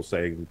had people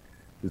saying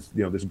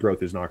this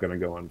growth is not going to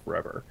go on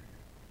forever.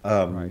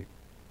 Right.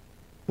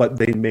 But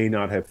they may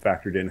not have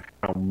factored in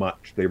how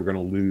much they were going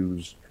to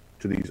lose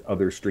to these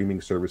other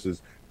streaming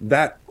services.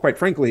 That, quite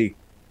frankly,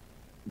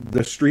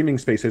 the streaming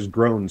space has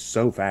grown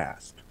so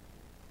fast.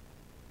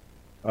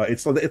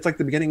 It's like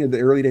the beginning of the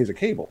early days of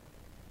cable,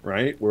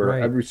 right?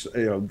 Where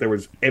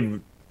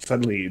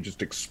suddenly it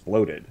just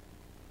exploded.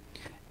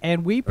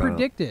 And we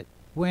predicted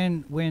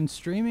when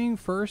streaming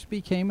first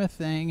became a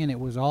thing and it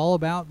was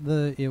all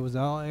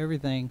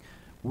everything,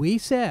 we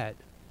said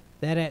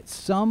that at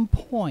some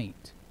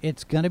point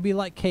it's going to be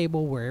like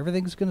cable where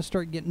everything's going to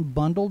start getting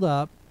bundled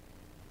up.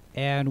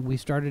 And we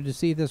started to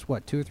see this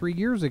 2 or 3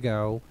 years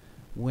ago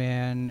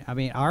when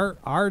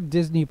our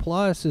Disney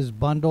Plus is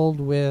bundled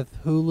with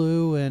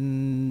Hulu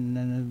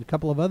and a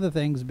couple of other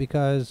things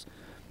because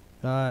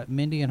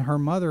Mindy and her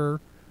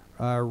mother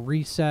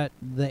reset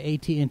the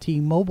AT&T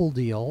mobile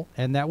deal,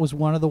 and that was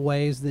one of the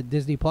ways that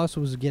Disney Plus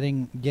was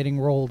getting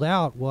rolled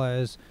out.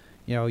 Was,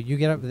 you know, you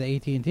get up with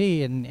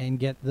AT&T and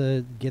get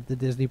the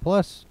Disney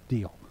Plus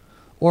deal,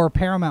 or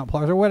Paramount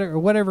Plus, or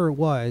whatever it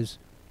was.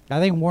 I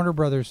think Warner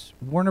Brothers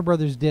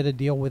did a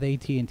deal with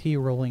AT&T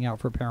rolling out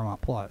for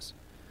Paramount Plus.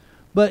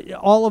 But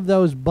all of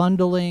those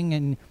bundling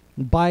and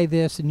buy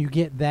this and you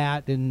get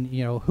that, and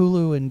you know,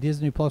 Hulu and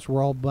Disney Plus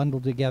were all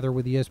bundled together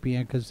with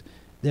ESPN because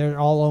they're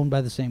all owned by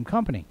the same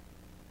company.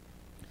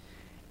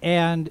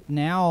 And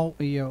now,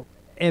 you know,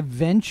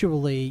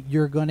 eventually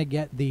you're going to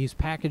get these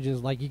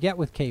packages like you get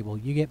with cable.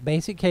 You get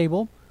basic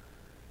cable,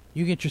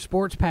 you get your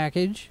sports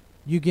package,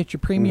 you get your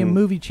premium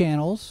movie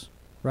channels,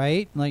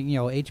 right? Like, you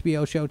know,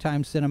 HBO,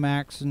 Showtime,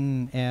 Cinemax,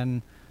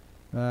 and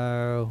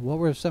what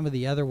were some of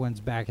the other ones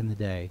back in the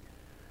day?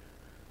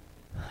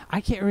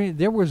 I can't remember.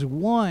 There was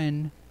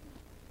one,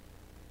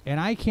 and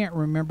I can't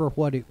remember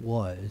what it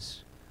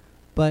was,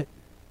 but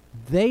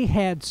they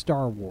had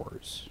Star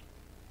Wars.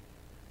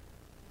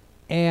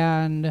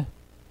 And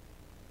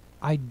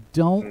I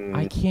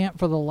can't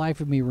for the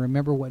life of me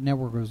remember what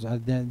network it was.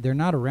 They're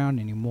not around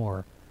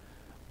anymore.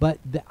 But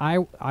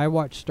I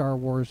watch Star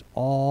Wars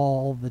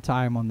all the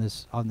time on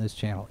this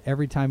channel.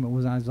 Every time it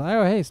was on, I was like,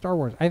 oh, hey, Star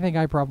Wars. I think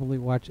I probably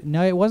watched.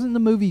 No, it wasn't the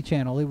movie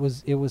channel. It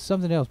was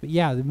something else. But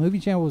yeah, the movie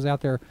channel was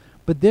out there.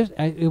 But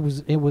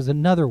it was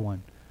another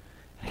one.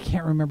 I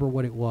can't remember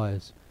what it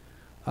was.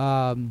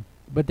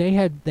 But they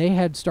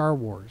had Star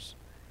Wars,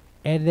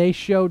 and they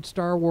showed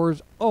Star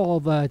Wars all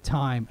the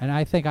time. And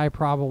I think I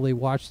probably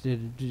watched it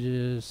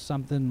just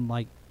something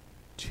like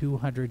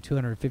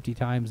 250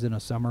 times in a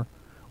summer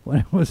when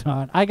it was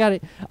on. I got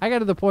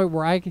to the point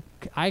where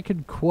I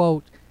could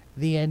quote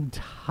the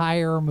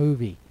entire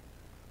movie.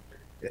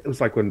 It was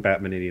like when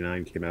Batman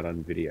 '89 came out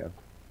on video.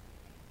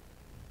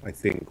 I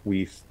think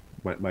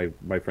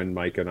my friend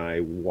Mike and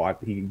I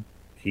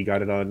he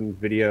got it on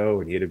video,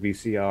 and he had a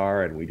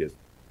VCR, and we just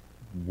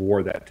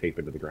wore that tape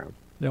into the ground.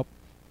 Yep.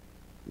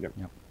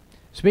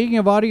 Speaking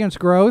of audience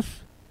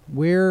growth,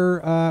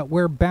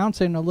 we're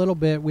bouncing a little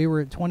bit. We were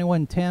at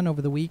 2110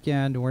 over the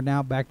weekend, and we're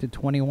now back to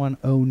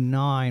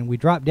 2109. We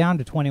dropped down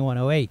to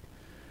 2108.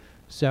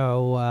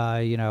 So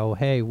you know,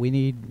 hey, we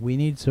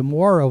need some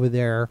more over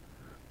there,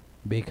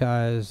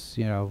 because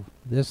you know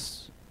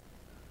this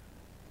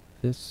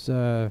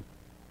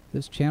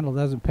channel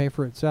doesn't pay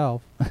for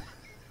itself.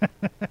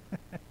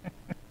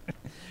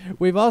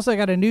 We've also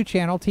got a new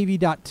channel,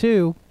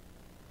 TV.2,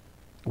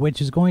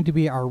 which is going to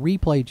be our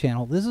replay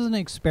channel. This is an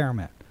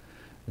experiment.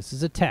 This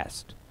is a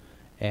test.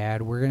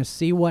 And we're going to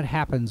see what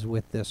happens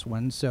with this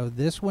one. So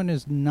this one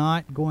is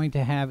not going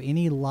to have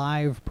any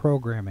live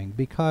programming,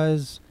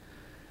 because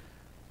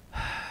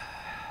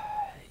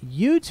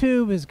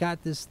YouTube has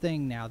got this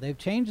thing now. They've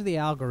changed the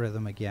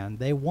algorithm again.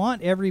 They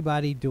want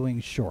everybody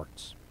doing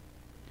shorts.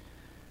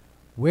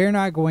 We're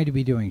not going to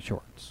be doing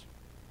shorts.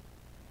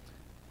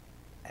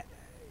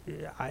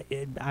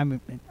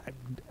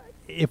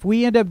 If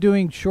we end up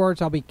doing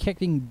shorts, I'll be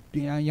kicking.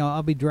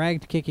 I'll be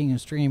dragged kicking and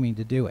streaming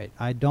to do it.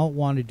 I don't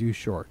want to do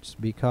shorts,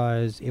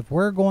 because if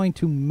we're going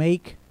to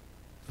make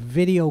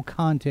video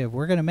content, if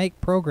we're going to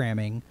make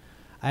programming,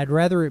 I'd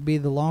rather it be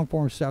the long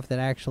form stuff that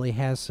actually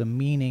has some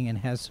meaning and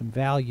has some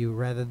value,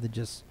 rather than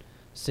just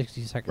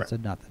 60 seconds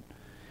of nothing.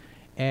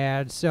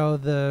 And so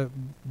the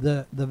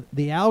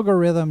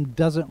algorithm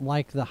doesn't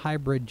like the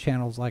hybrid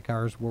channels like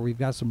ours, where we've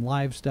got some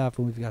live stuff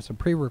and we've got some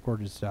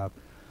pre-recorded stuff.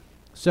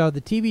 So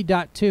the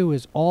TV.2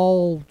 is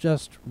all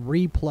just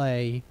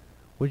replay.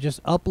 We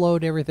just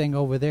upload everything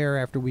over there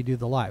after we do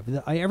the live.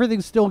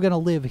 Everything's still going to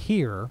live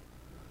here,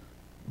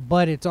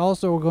 but it's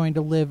also going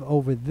to live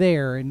over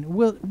there, and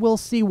we'll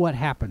see what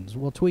happens.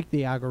 We'll tweak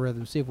the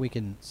algorithm, see if we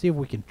can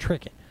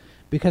trick it,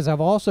 because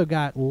I've also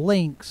got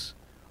links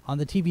on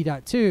the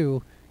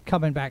TV.2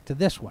 coming back to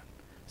this one.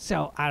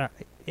 So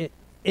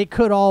it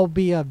could all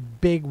be a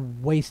big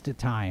waste of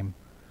time.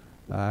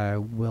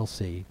 We'll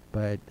see,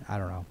 but I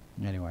don't know.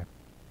 Anyway,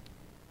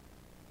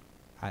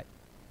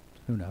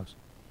 who knows?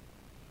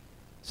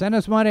 Send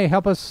us money.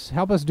 Help us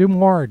do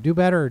more, do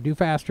better, do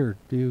faster,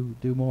 do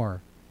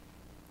more.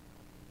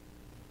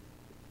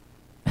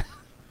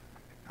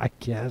 I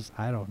guess.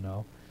 I don't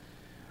know.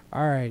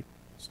 All right.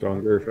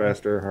 Stronger,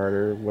 faster,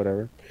 harder,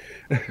 whatever.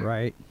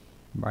 Right.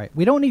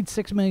 We don't need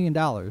 $6 million.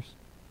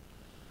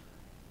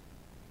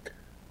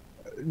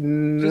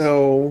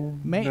 No.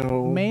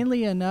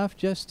 Mainly enough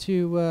just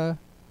to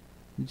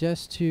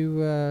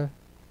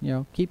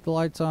keep the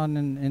lights on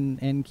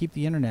and keep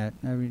the internet.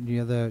 I mean,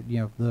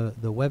 the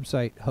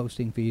website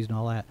hosting fees and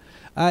all that.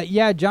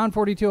 Yeah, John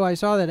 42. I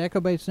saw that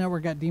Echo Bates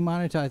Network got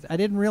demonetized. I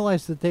didn't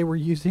realize that they were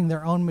using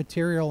their own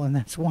material, and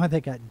that's why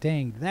they got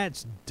dinged.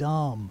 That's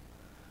dumb.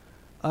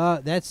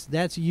 That's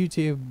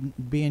YouTube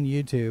being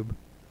YouTube.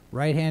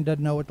 Right hand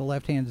doesn't know what the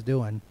left hand's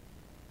doing.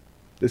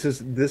 This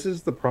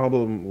is the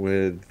problem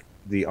with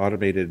the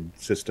automated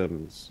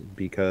systems,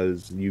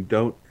 because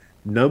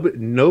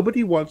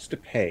nobody wants to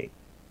pay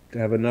to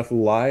have enough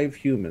live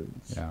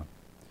humans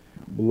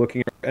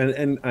looking,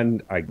 and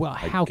I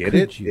get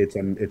it. You?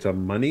 It's a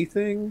money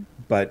thing,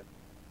 but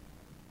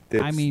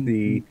I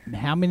mean,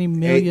 how many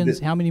millions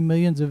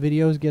of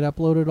videos get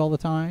uploaded all the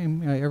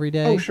time, every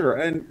day? Oh, sure.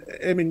 And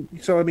I mean,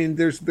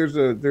 there's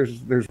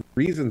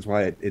reasons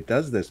why it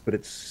does this, but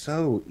it's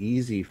so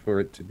easy for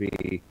it to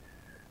be,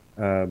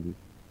 um,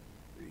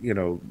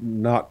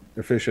 not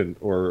efficient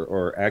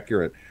or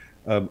accurate.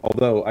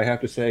 Although I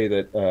have to say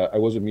that I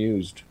was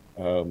amused.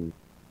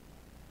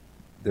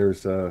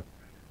 There's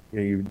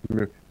you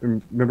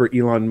remember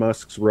Elon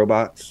Musk's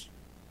robots,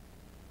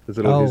 his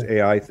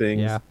AI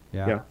things.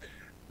 Yeah.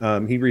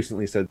 He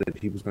recently said that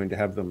he was going to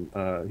have them.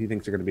 He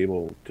thinks they're going to be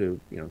able to,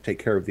 take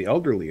care of the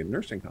elderly in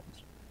nursing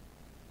homes.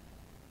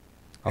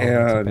 Oh,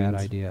 that's a bad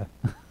idea.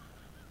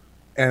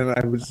 And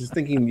I was just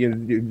thinking,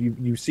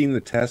 you've seen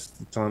the test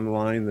that's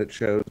online that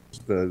shows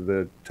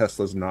the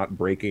Tesla's not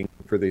braking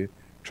for the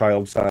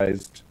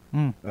child-sized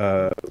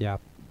Yeah.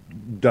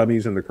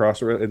 dummies in the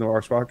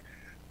crosswalk.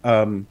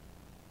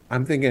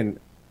 I'm thinking,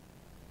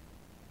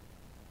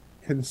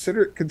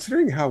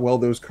 considering how well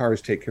those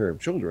cars take care of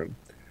children,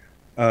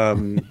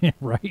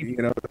 Right.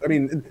 I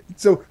mean,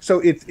 so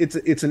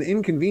it's an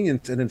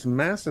inconvenience, and it's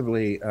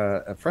massively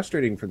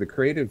frustrating for the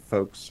creative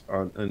folks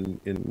on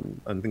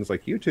things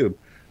like YouTube.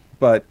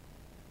 But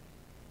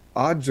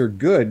odds are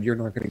good you're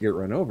not going to get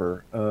run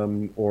over,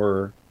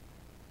 or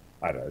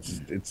I don't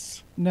know.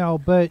 It's No,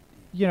 but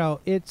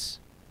it's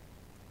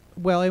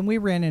well, and we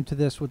ran into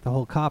this with the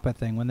whole COPPA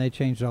thing when they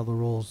changed all the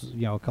rules,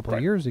 a couple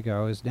of years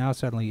ago. Is now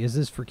suddenly, is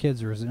this for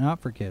kids or is it not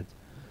for kids?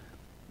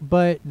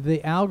 But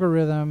the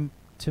algorithm,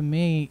 to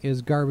me,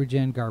 is garbage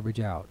in, garbage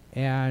out,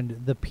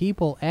 and the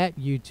people at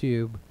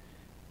YouTube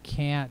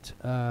can't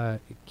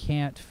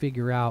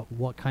figure out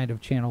what kind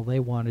of channel they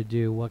want to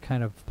do, what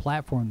kind of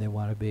platform they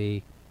want to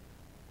be,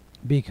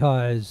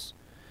 because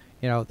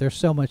there's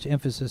so much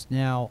emphasis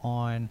now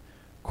on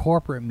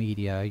corporate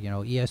media,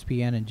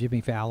 ESPN and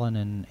Jimmy Fallon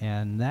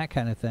and that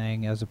kind of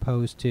thing, as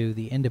opposed to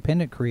the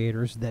independent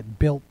creators that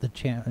built the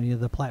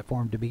the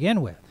platform to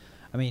begin with.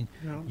 I mean,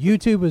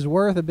 YouTube was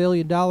worth $1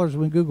 billion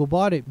when Google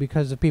bought it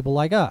because of people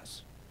like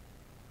us.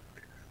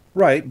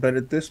 right, but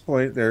at this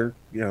point, they're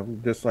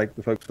just like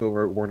the folks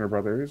over at Warner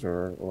Brothers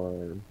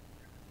or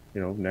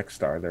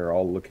Nexstar. They're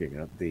all looking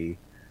at the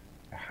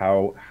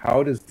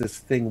how does this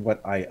thing,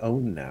 what I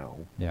own now,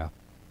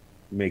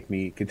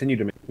 continue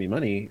to make me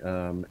money,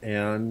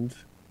 and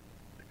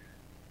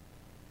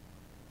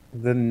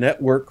the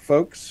network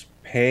folks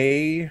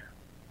pay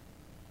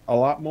a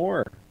lot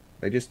more.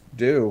 They just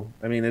do.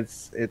 I mean,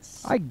 it's.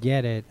 I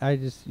get it. I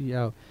just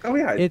Oh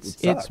yeah,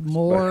 it's sucks,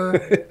 more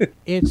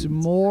it's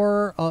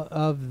more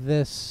of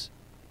this.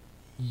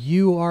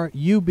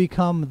 You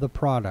become the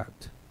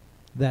product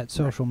that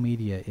social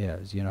media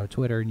is.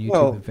 Twitter and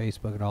YouTube and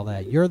Facebook and all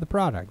that. You're the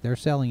product. They're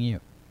selling you.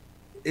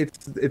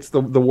 It's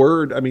the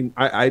word. I mean,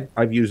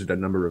 I've used it a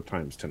number of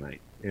times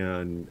tonight,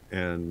 and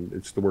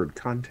it's the word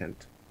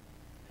content.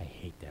 I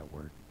hate that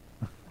word.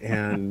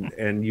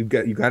 and you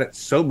got it,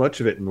 so much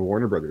of it in the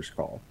Warner Brothers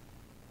call.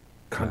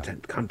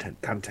 Content.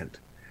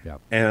 Yeah.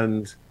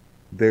 And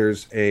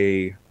there's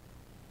I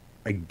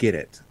get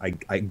it.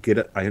 I get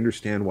it. I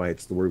understand why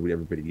it's the word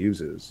everybody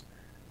uses,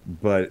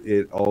 but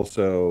it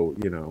also,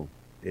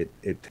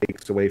 it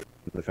takes away from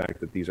the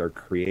fact that these are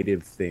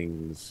creative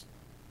things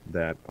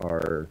that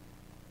are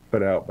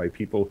put out by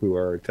people who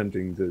are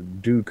attempting to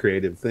do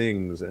creative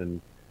things. And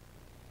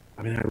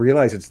I mean, I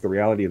realize it's the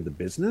reality of the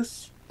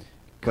business,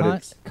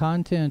 but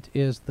content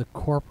is the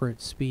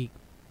corporate speak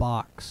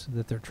box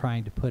that they're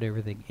trying to put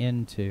everything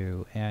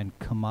into and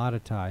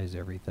commoditize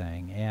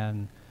everything,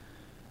 and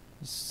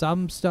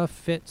some stuff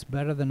fits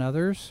better than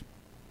others,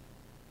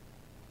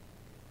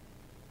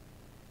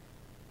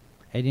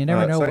 and you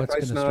never know what's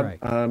going to strike.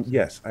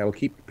 Yes, I will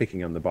keep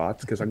picking on the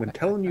bots, because I'm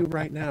telling you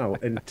right now,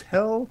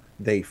 until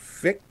they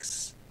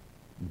fix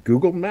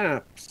Google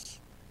Maps,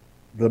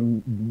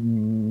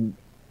 the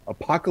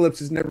apocalypse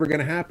is never going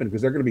to happen,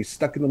 because they're going to be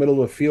stuck in the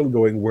middle of a field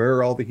going, where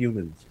are all the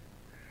humans?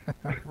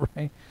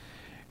 Right.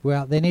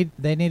 Well, they need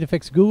to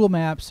fix Google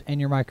Maps and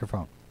your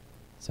microphone.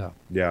 So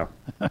yeah.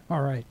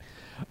 All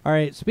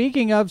right.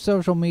 Speaking of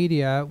social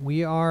media,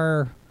 we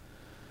are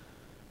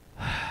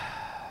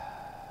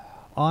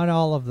on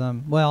all of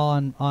them.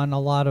 Well, on a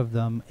lot of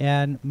them,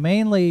 and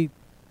mainly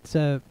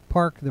to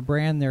park the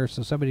brand there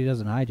so somebody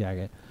doesn't hijack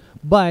it.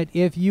 But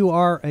if you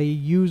are a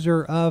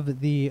user of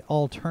the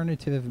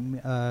alternative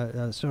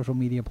social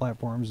media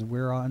platforms,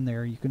 we're on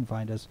there. You can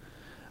find us.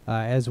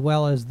 As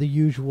well as the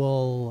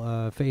usual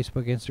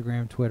Facebook,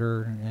 Instagram,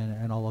 Twitter,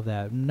 and all of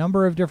that.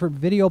 Number of different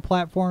video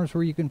platforms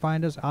where you can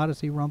find us: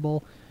 Odyssey,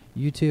 Rumble,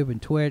 YouTube,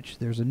 and Twitch.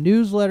 There's a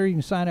newsletter you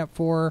can sign up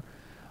for.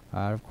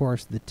 Of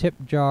course, the tip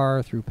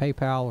jar through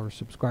PayPal or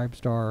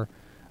Subscribestar,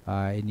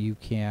 and you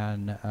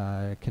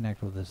can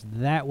connect with us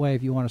that way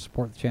if you want to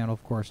support the channel.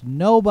 Of course,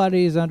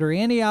 nobody is under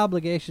any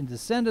obligation to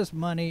send us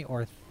money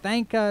or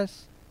thank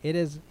us. It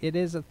is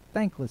a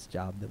thankless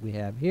job that we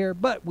have here,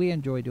 but we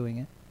enjoy doing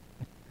it.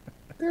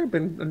 There have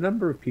been a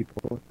number of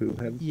people who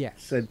have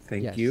said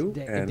thank you.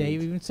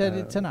 Dave even said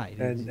it tonight.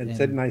 And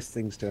said nice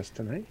things to us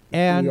tonight.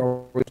 And we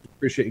always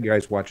appreciate you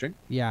guys watching.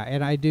 Yeah,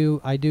 and I do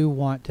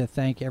want to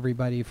thank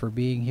everybody for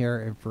being here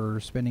and for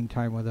spending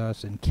time with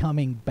us and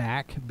coming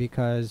back,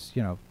 because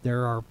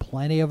there are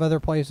plenty of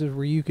other places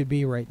where you could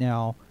be right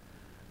now,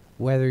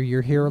 whether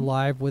you're here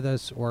live with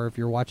us or if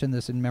you're watching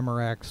this in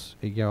Memorex.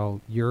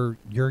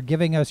 You're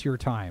giving us your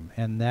time,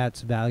 and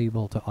that's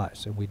valuable to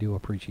us, and we do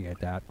appreciate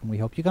that, and we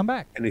hope you come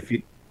back. And if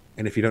you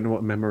don't know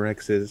what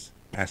Memorex is,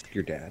 ask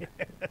your dad.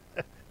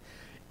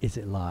 Is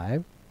it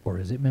live or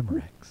is it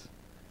Memorex?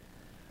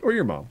 Or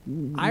your mom.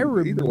 I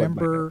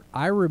remember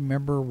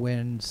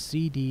when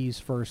CDs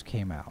first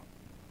came out,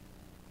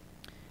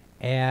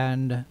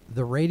 and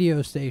the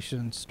radio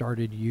stations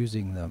started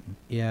using them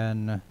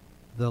in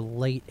the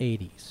late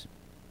 80s.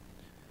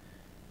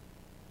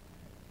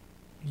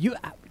 You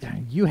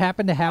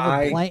happen to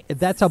have a blank?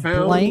 That's a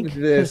blank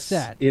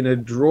cassette in a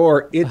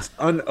drawer. It's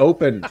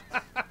unopened.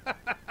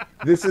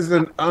 This is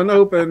an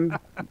unopened.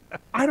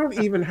 I don't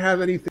even have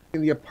anything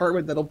in the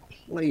apartment that'll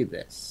play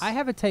this. I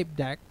have a tape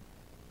deck.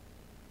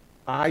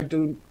 I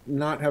do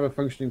not have a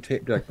functioning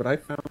tape deck, but I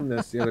found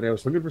this the other day. I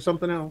was looking for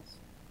something else.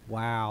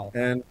 Wow.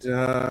 And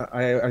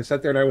I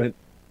sat there and I went,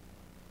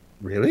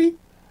 really?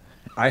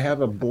 I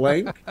have a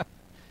blank,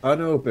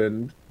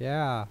 unopened.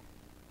 Yeah.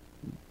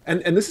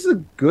 And this is a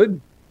good.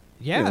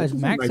 Yeah, it's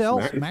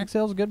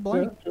Maxell's good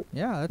blank.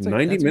 Yeah, that's a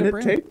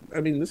 90-minute tape.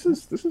 I mean,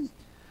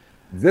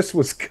 this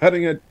was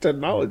cutting edge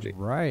technology.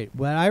 Right.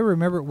 Well, I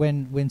remember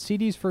when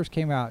CDs first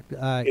came out.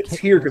 It's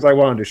here because I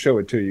wanted to show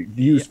it to you.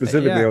 You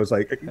specifically, yeah. I was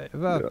like,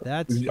 well,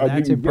 that's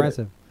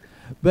impressive.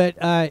 But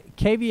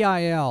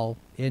KVIL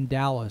in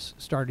Dallas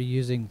started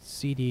using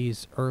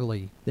CDs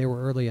early. They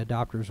were early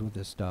adopters with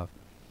this stuff.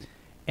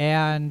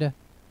 And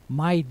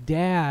my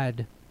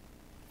dad,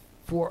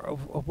 for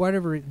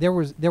whatever, there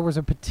was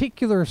a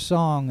particular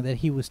song that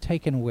he was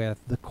taken with,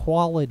 the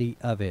quality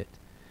of it.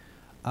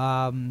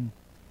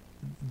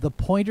 The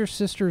Pointer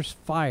Sisters'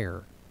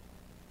 Fire.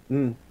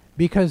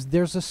 Because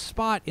there's a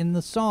spot in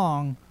the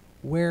song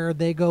where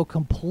they go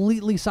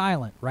completely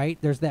silent, right?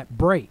 There's that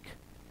break.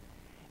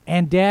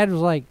 And Dad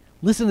was like,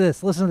 listen to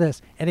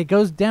this. And it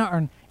goes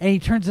down, and he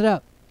turns it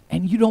up,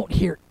 and you don't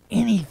hear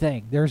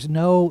anything. There's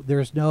no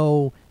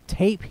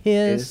tape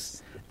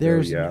hiss.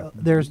 There's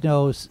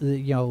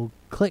no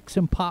clicks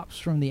and pops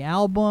from the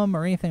album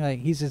or anything like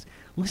that. He says,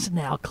 listen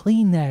to how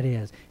clean that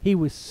is. He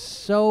was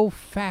so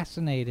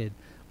fascinated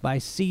by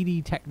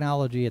CD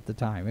technology at the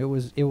time. I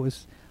was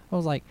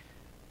like,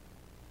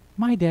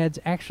 my dad's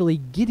actually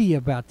giddy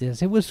about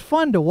this. It was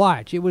fun to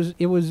watch. It was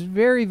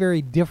very,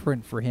 very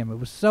different for him. It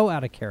was so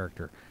out of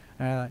character.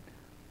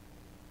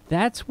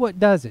 That's what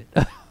does it.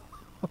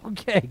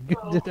 Okay,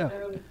 good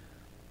to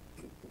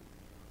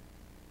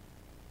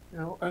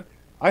know.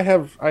 I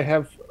have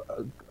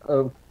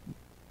a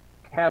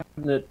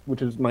cabinet,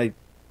 which is my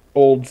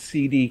old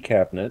CD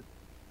cabinet,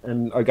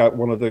 and I got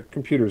one of the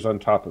computers on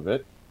top of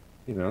it.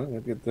 I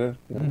get the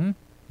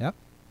Yep.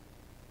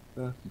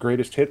 The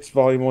Greatest Hits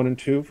Volume 1 and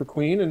 2 for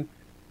Queen,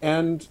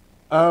 and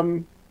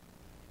I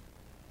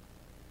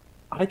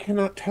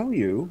cannot tell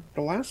you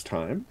the last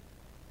time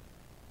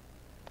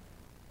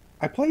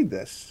I played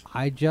this.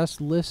 I just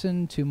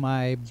listened to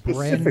my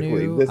brand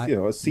new. Any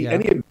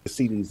of the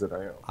CDs that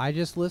I own. I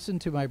just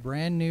listened to my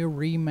brand new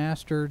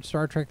remastered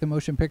Star Trek: The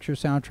Motion Picture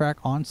soundtrack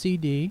on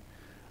CD.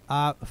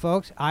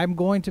 Folks, I'm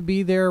going to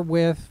be there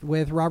with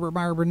Robert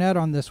Meyer Burnett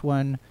on this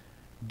one.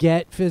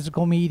 Get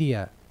physical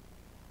media.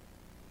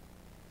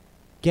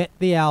 Get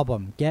the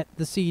album, get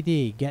the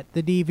CD, get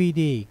the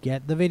DVD,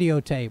 get the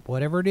videotape,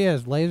 whatever it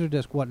is,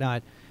 Laserdisc,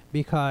 whatnot,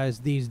 because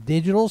these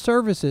digital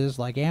services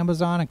like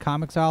Amazon and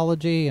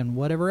Comixology and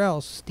whatever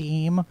else,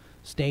 Steam,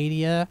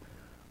 Stadia,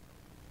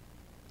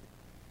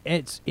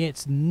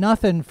 it's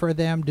nothing for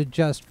them to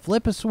just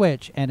flip a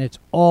switch and it's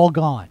all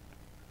gone.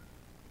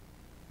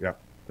 Yeah,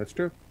 that's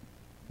true.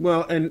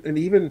 Well, and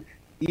even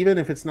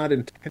if it's not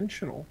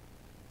intentional,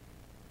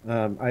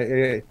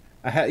 I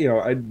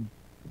had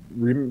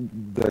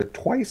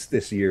twice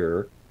this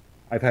year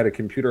I've had a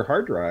computer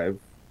hard drive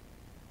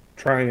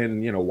try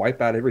and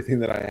wipe out everything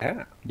that I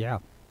have. Yeah,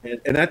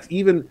 and that's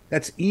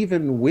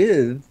even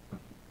with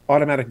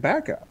automatic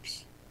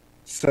backups.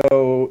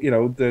 So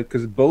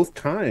because both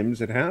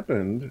times it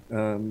happened,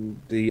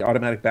 the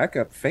automatic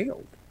backup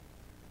failed.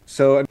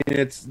 So I mean,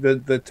 it's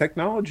the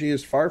technology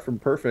is far from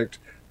perfect.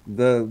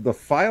 The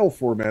file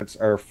formats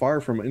are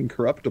far from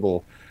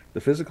incorruptible. The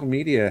physical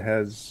media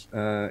has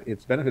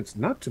its benefits,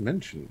 not to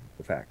mention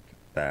the fact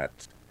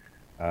that,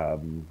 I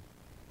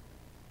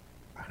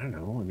don't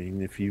know, I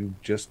mean, if you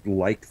just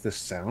like the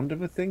sound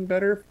of a thing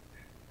better,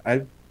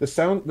 the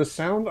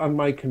sound on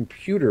my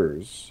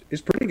computers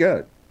is pretty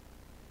good.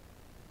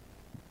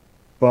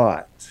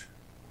 But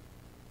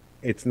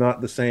it's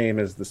not the same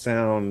as the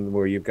sound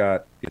where you've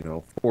got,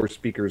 4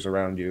 speakers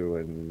around you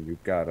and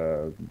you've got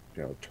a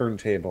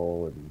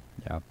turntable, and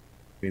yeah. I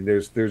mean,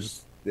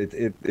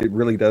 it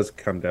really does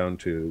come down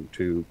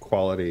to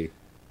quality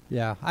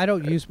Yeah, I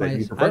don't use that my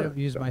you prefer, I don't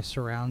use so. my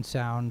surround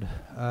sound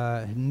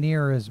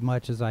near as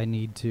much as I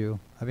need to.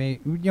 I mean,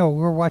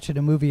 we're watching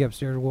a movie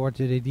upstairs, we're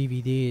watching a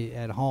DVD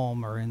at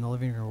home or in the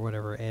living room or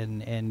whatever,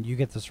 and you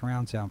get the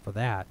surround sound for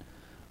that.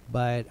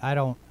 But I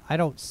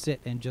don't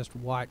sit and just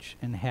watch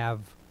and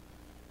have,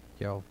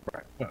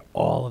 Right. Well,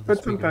 all of the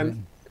but speakers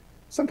in.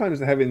 sometimes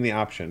having the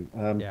option,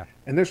 Yeah.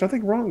 and there's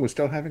nothing wrong with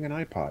still having an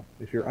iPod.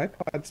 If your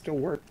iPod still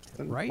works,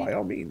 then Right. by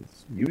all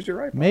means, use your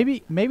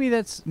iPod. Maybe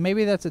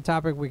that's a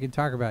topic we could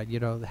talk about.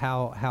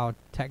 How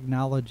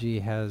technology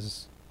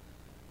has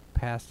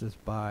passed us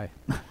by.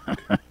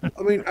 I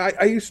mean,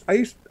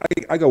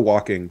 I go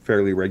walking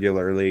fairly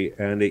regularly,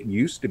 and it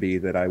used to be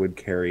that I would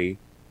carry,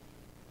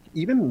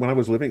 even when I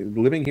was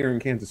living here in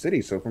Kansas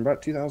City. So from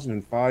about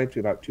 2005 to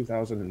about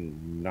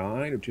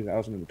 2009 or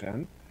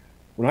 2010,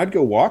 when I'd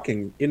go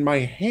walking, in my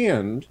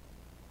hand,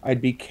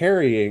 I'd be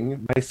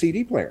carrying my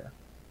CD player.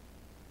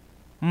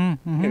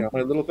 Mm-hmm.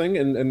 My little thing,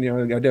 and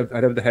I'd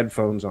have the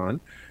headphones on.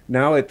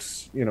 Now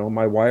it's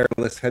my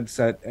wireless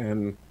headset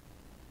and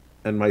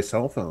my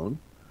cell phone,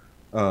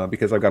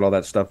 because I've got all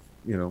that stuff,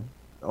 Well,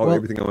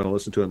 everything I want to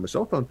listen to on my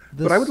cell phone.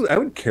 But I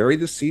would carry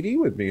the CD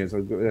with me as I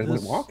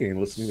went walking and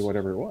listening to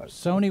whatever it was.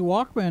 Sony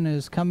Walkman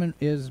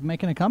is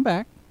making a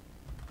comeback.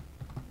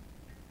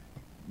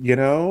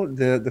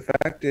 The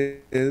fact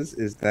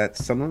is that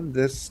some of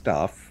this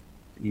stuff,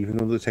 even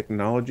though the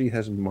technology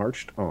has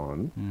marched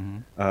on,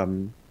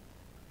 Mm-hmm.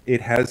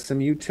 it has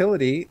some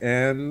utility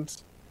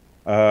and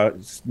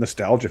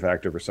nostalgia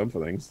factor for some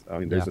things. I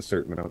mean, there's Yeah. a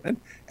certain amount,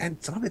 and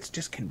some of it's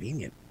just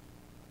convenient.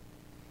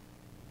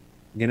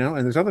 And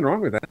there's nothing wrong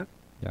with that.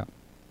 Yeah.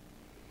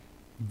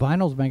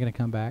 Vinyl's making a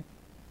comeback.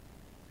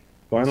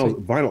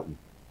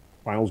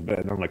 Vinyl's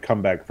been on a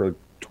comeback for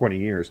 20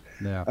 years.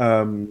 Yeah.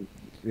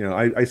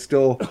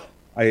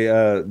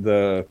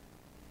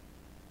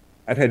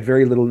 I've had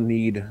very little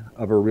need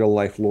of a real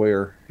life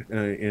lawyer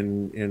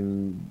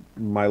in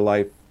my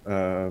life,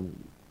 a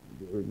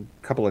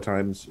couple of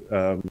times,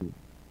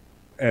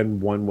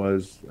 and one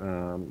was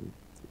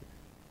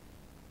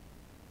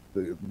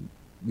the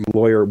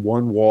lawyer.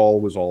 One wall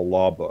was all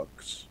law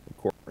books, of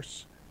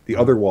course. The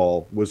other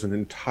wall was an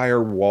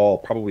entire wall,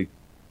 probably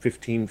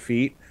 15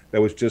 feet, that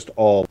was just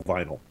all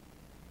vinyl.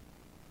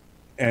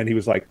 And he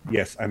was like,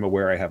 "Yes, I'm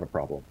aware I have a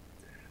problem.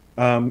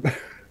 But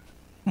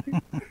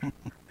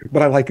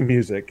I like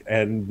music,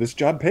 and this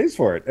job pays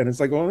for it." And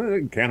it's like, well,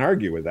 I can't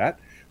argue with that.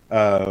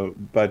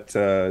 But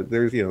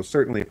there's,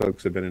 certainly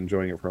folks have been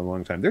enjoying it for a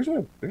long time. There's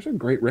a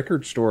great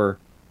record store.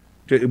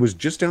 It was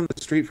just down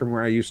the street from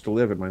where I used to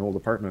live at my old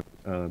apartment.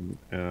 And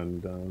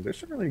there's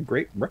some really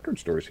great record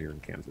stores here in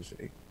Kansas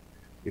City.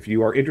 If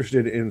you are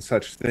interested in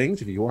such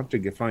things, if you want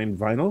to find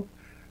vinyl,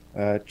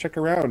 check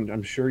around.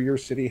 I'm sure your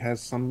city has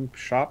some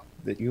shop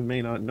that you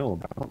may not know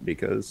about,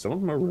 because some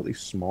of them are really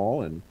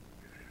small and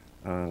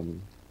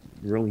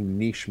really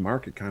niche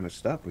market kind of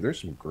stuff. But there's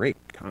some great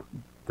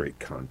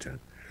content,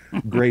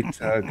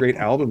 great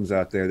albums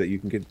out there that you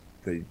can get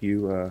that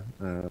you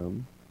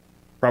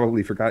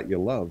probably forgot you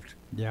loved.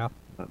 Yeah.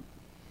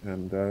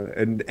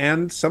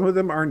 And some of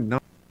them are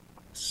not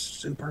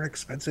super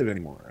expensive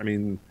anymore. I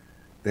mean,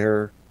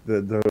 they're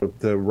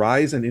the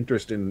rise in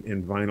interest in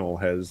vinyl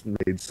has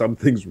made some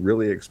things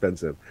really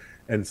expensive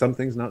and some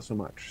things not so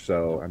much.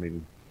 So I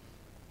mean,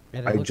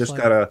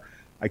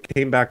 I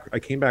came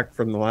back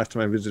from the last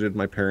time I visited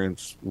my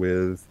parents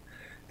with,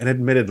 and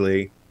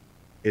admittedly,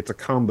 it's a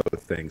combo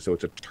thing. So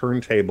it's a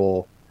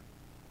turntable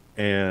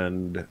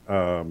and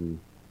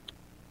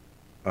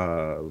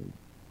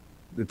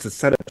it's a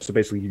setup. So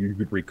basically you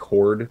could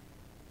record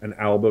an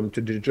album to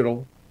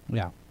digital.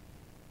 Yeah.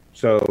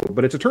 So,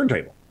 but it's a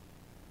turntable.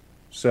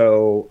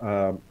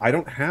 So I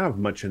don't have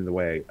much in the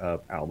way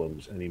of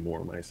albums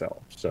anymore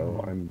myself.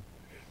 So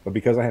but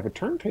because I have a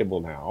turntable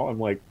now, I'm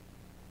like,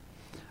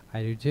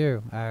 I do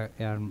too.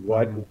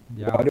 what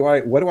do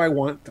I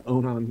want to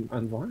own on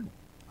vinyl?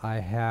 I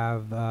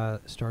have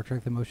Star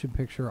Trek: The Motion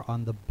Picture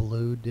on the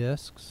blue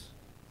discs.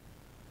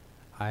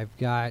 I've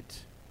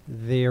got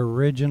the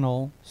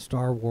original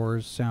Star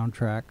Wars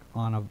soundtrack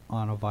on a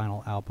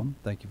vinyl album.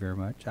 Thank you very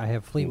much. I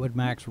have Fleetwood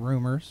Mac's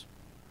Rumors.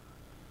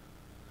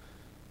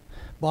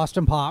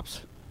 Boston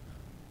Pops.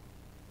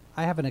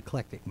 I have an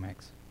eclectic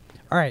mix.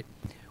 All right,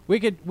 we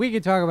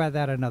could talk about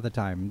that another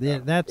time. Yeah,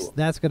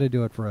 that's going to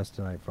do it for us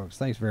tonight, folks.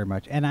 Thanks very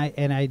much. And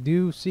I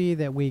do see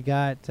that we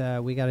got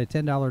a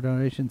 $10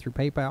 donation through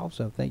PayPal.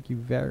 So thank you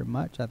very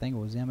much. I think it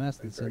was MS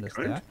that sent us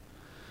that.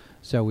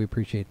 So we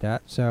appreciate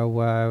that.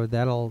 So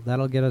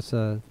that'll get us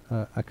a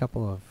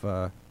couple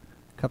of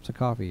cups of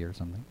coffee or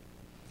something.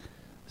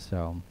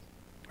 So,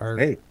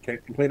 hey,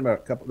 can't complain about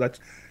a couple. That's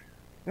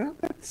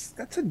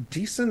a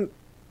decent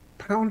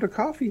pound of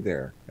coffee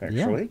there,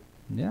 actually.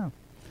 Yeah.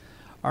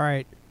 All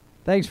right.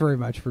 Thanks very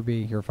much for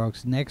being here,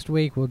 folks. Next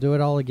week we'll do it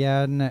all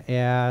again,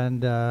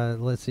 and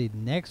let's see.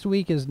 Next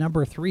week is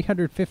number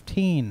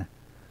 315,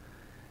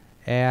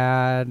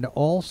 and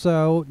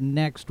also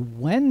next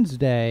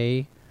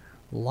Wednesday,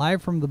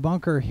 Live from the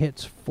Bunker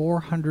hits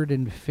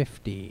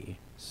 450.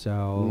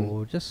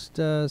 So just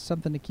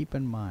something to keep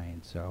in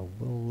mind. So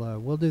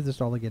we'll do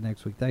this all again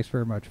next week. Thanks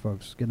very much,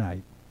 folks. Good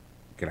night.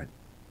 Good night.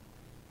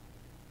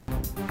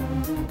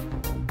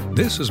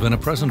 This has been a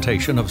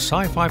presentation of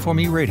Sci-Fi for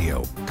Me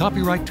Radio.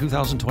 Copyright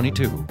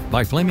 2022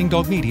 by Flaming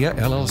Dog Media,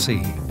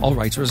 LLC. All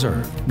rights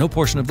reserved. No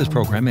portion of this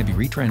program may be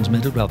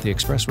retransmitted without the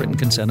express written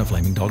consent of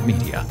Flaming Dog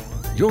Media.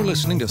 You're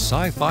listening to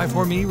Sci-Fi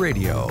for Me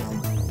Radio.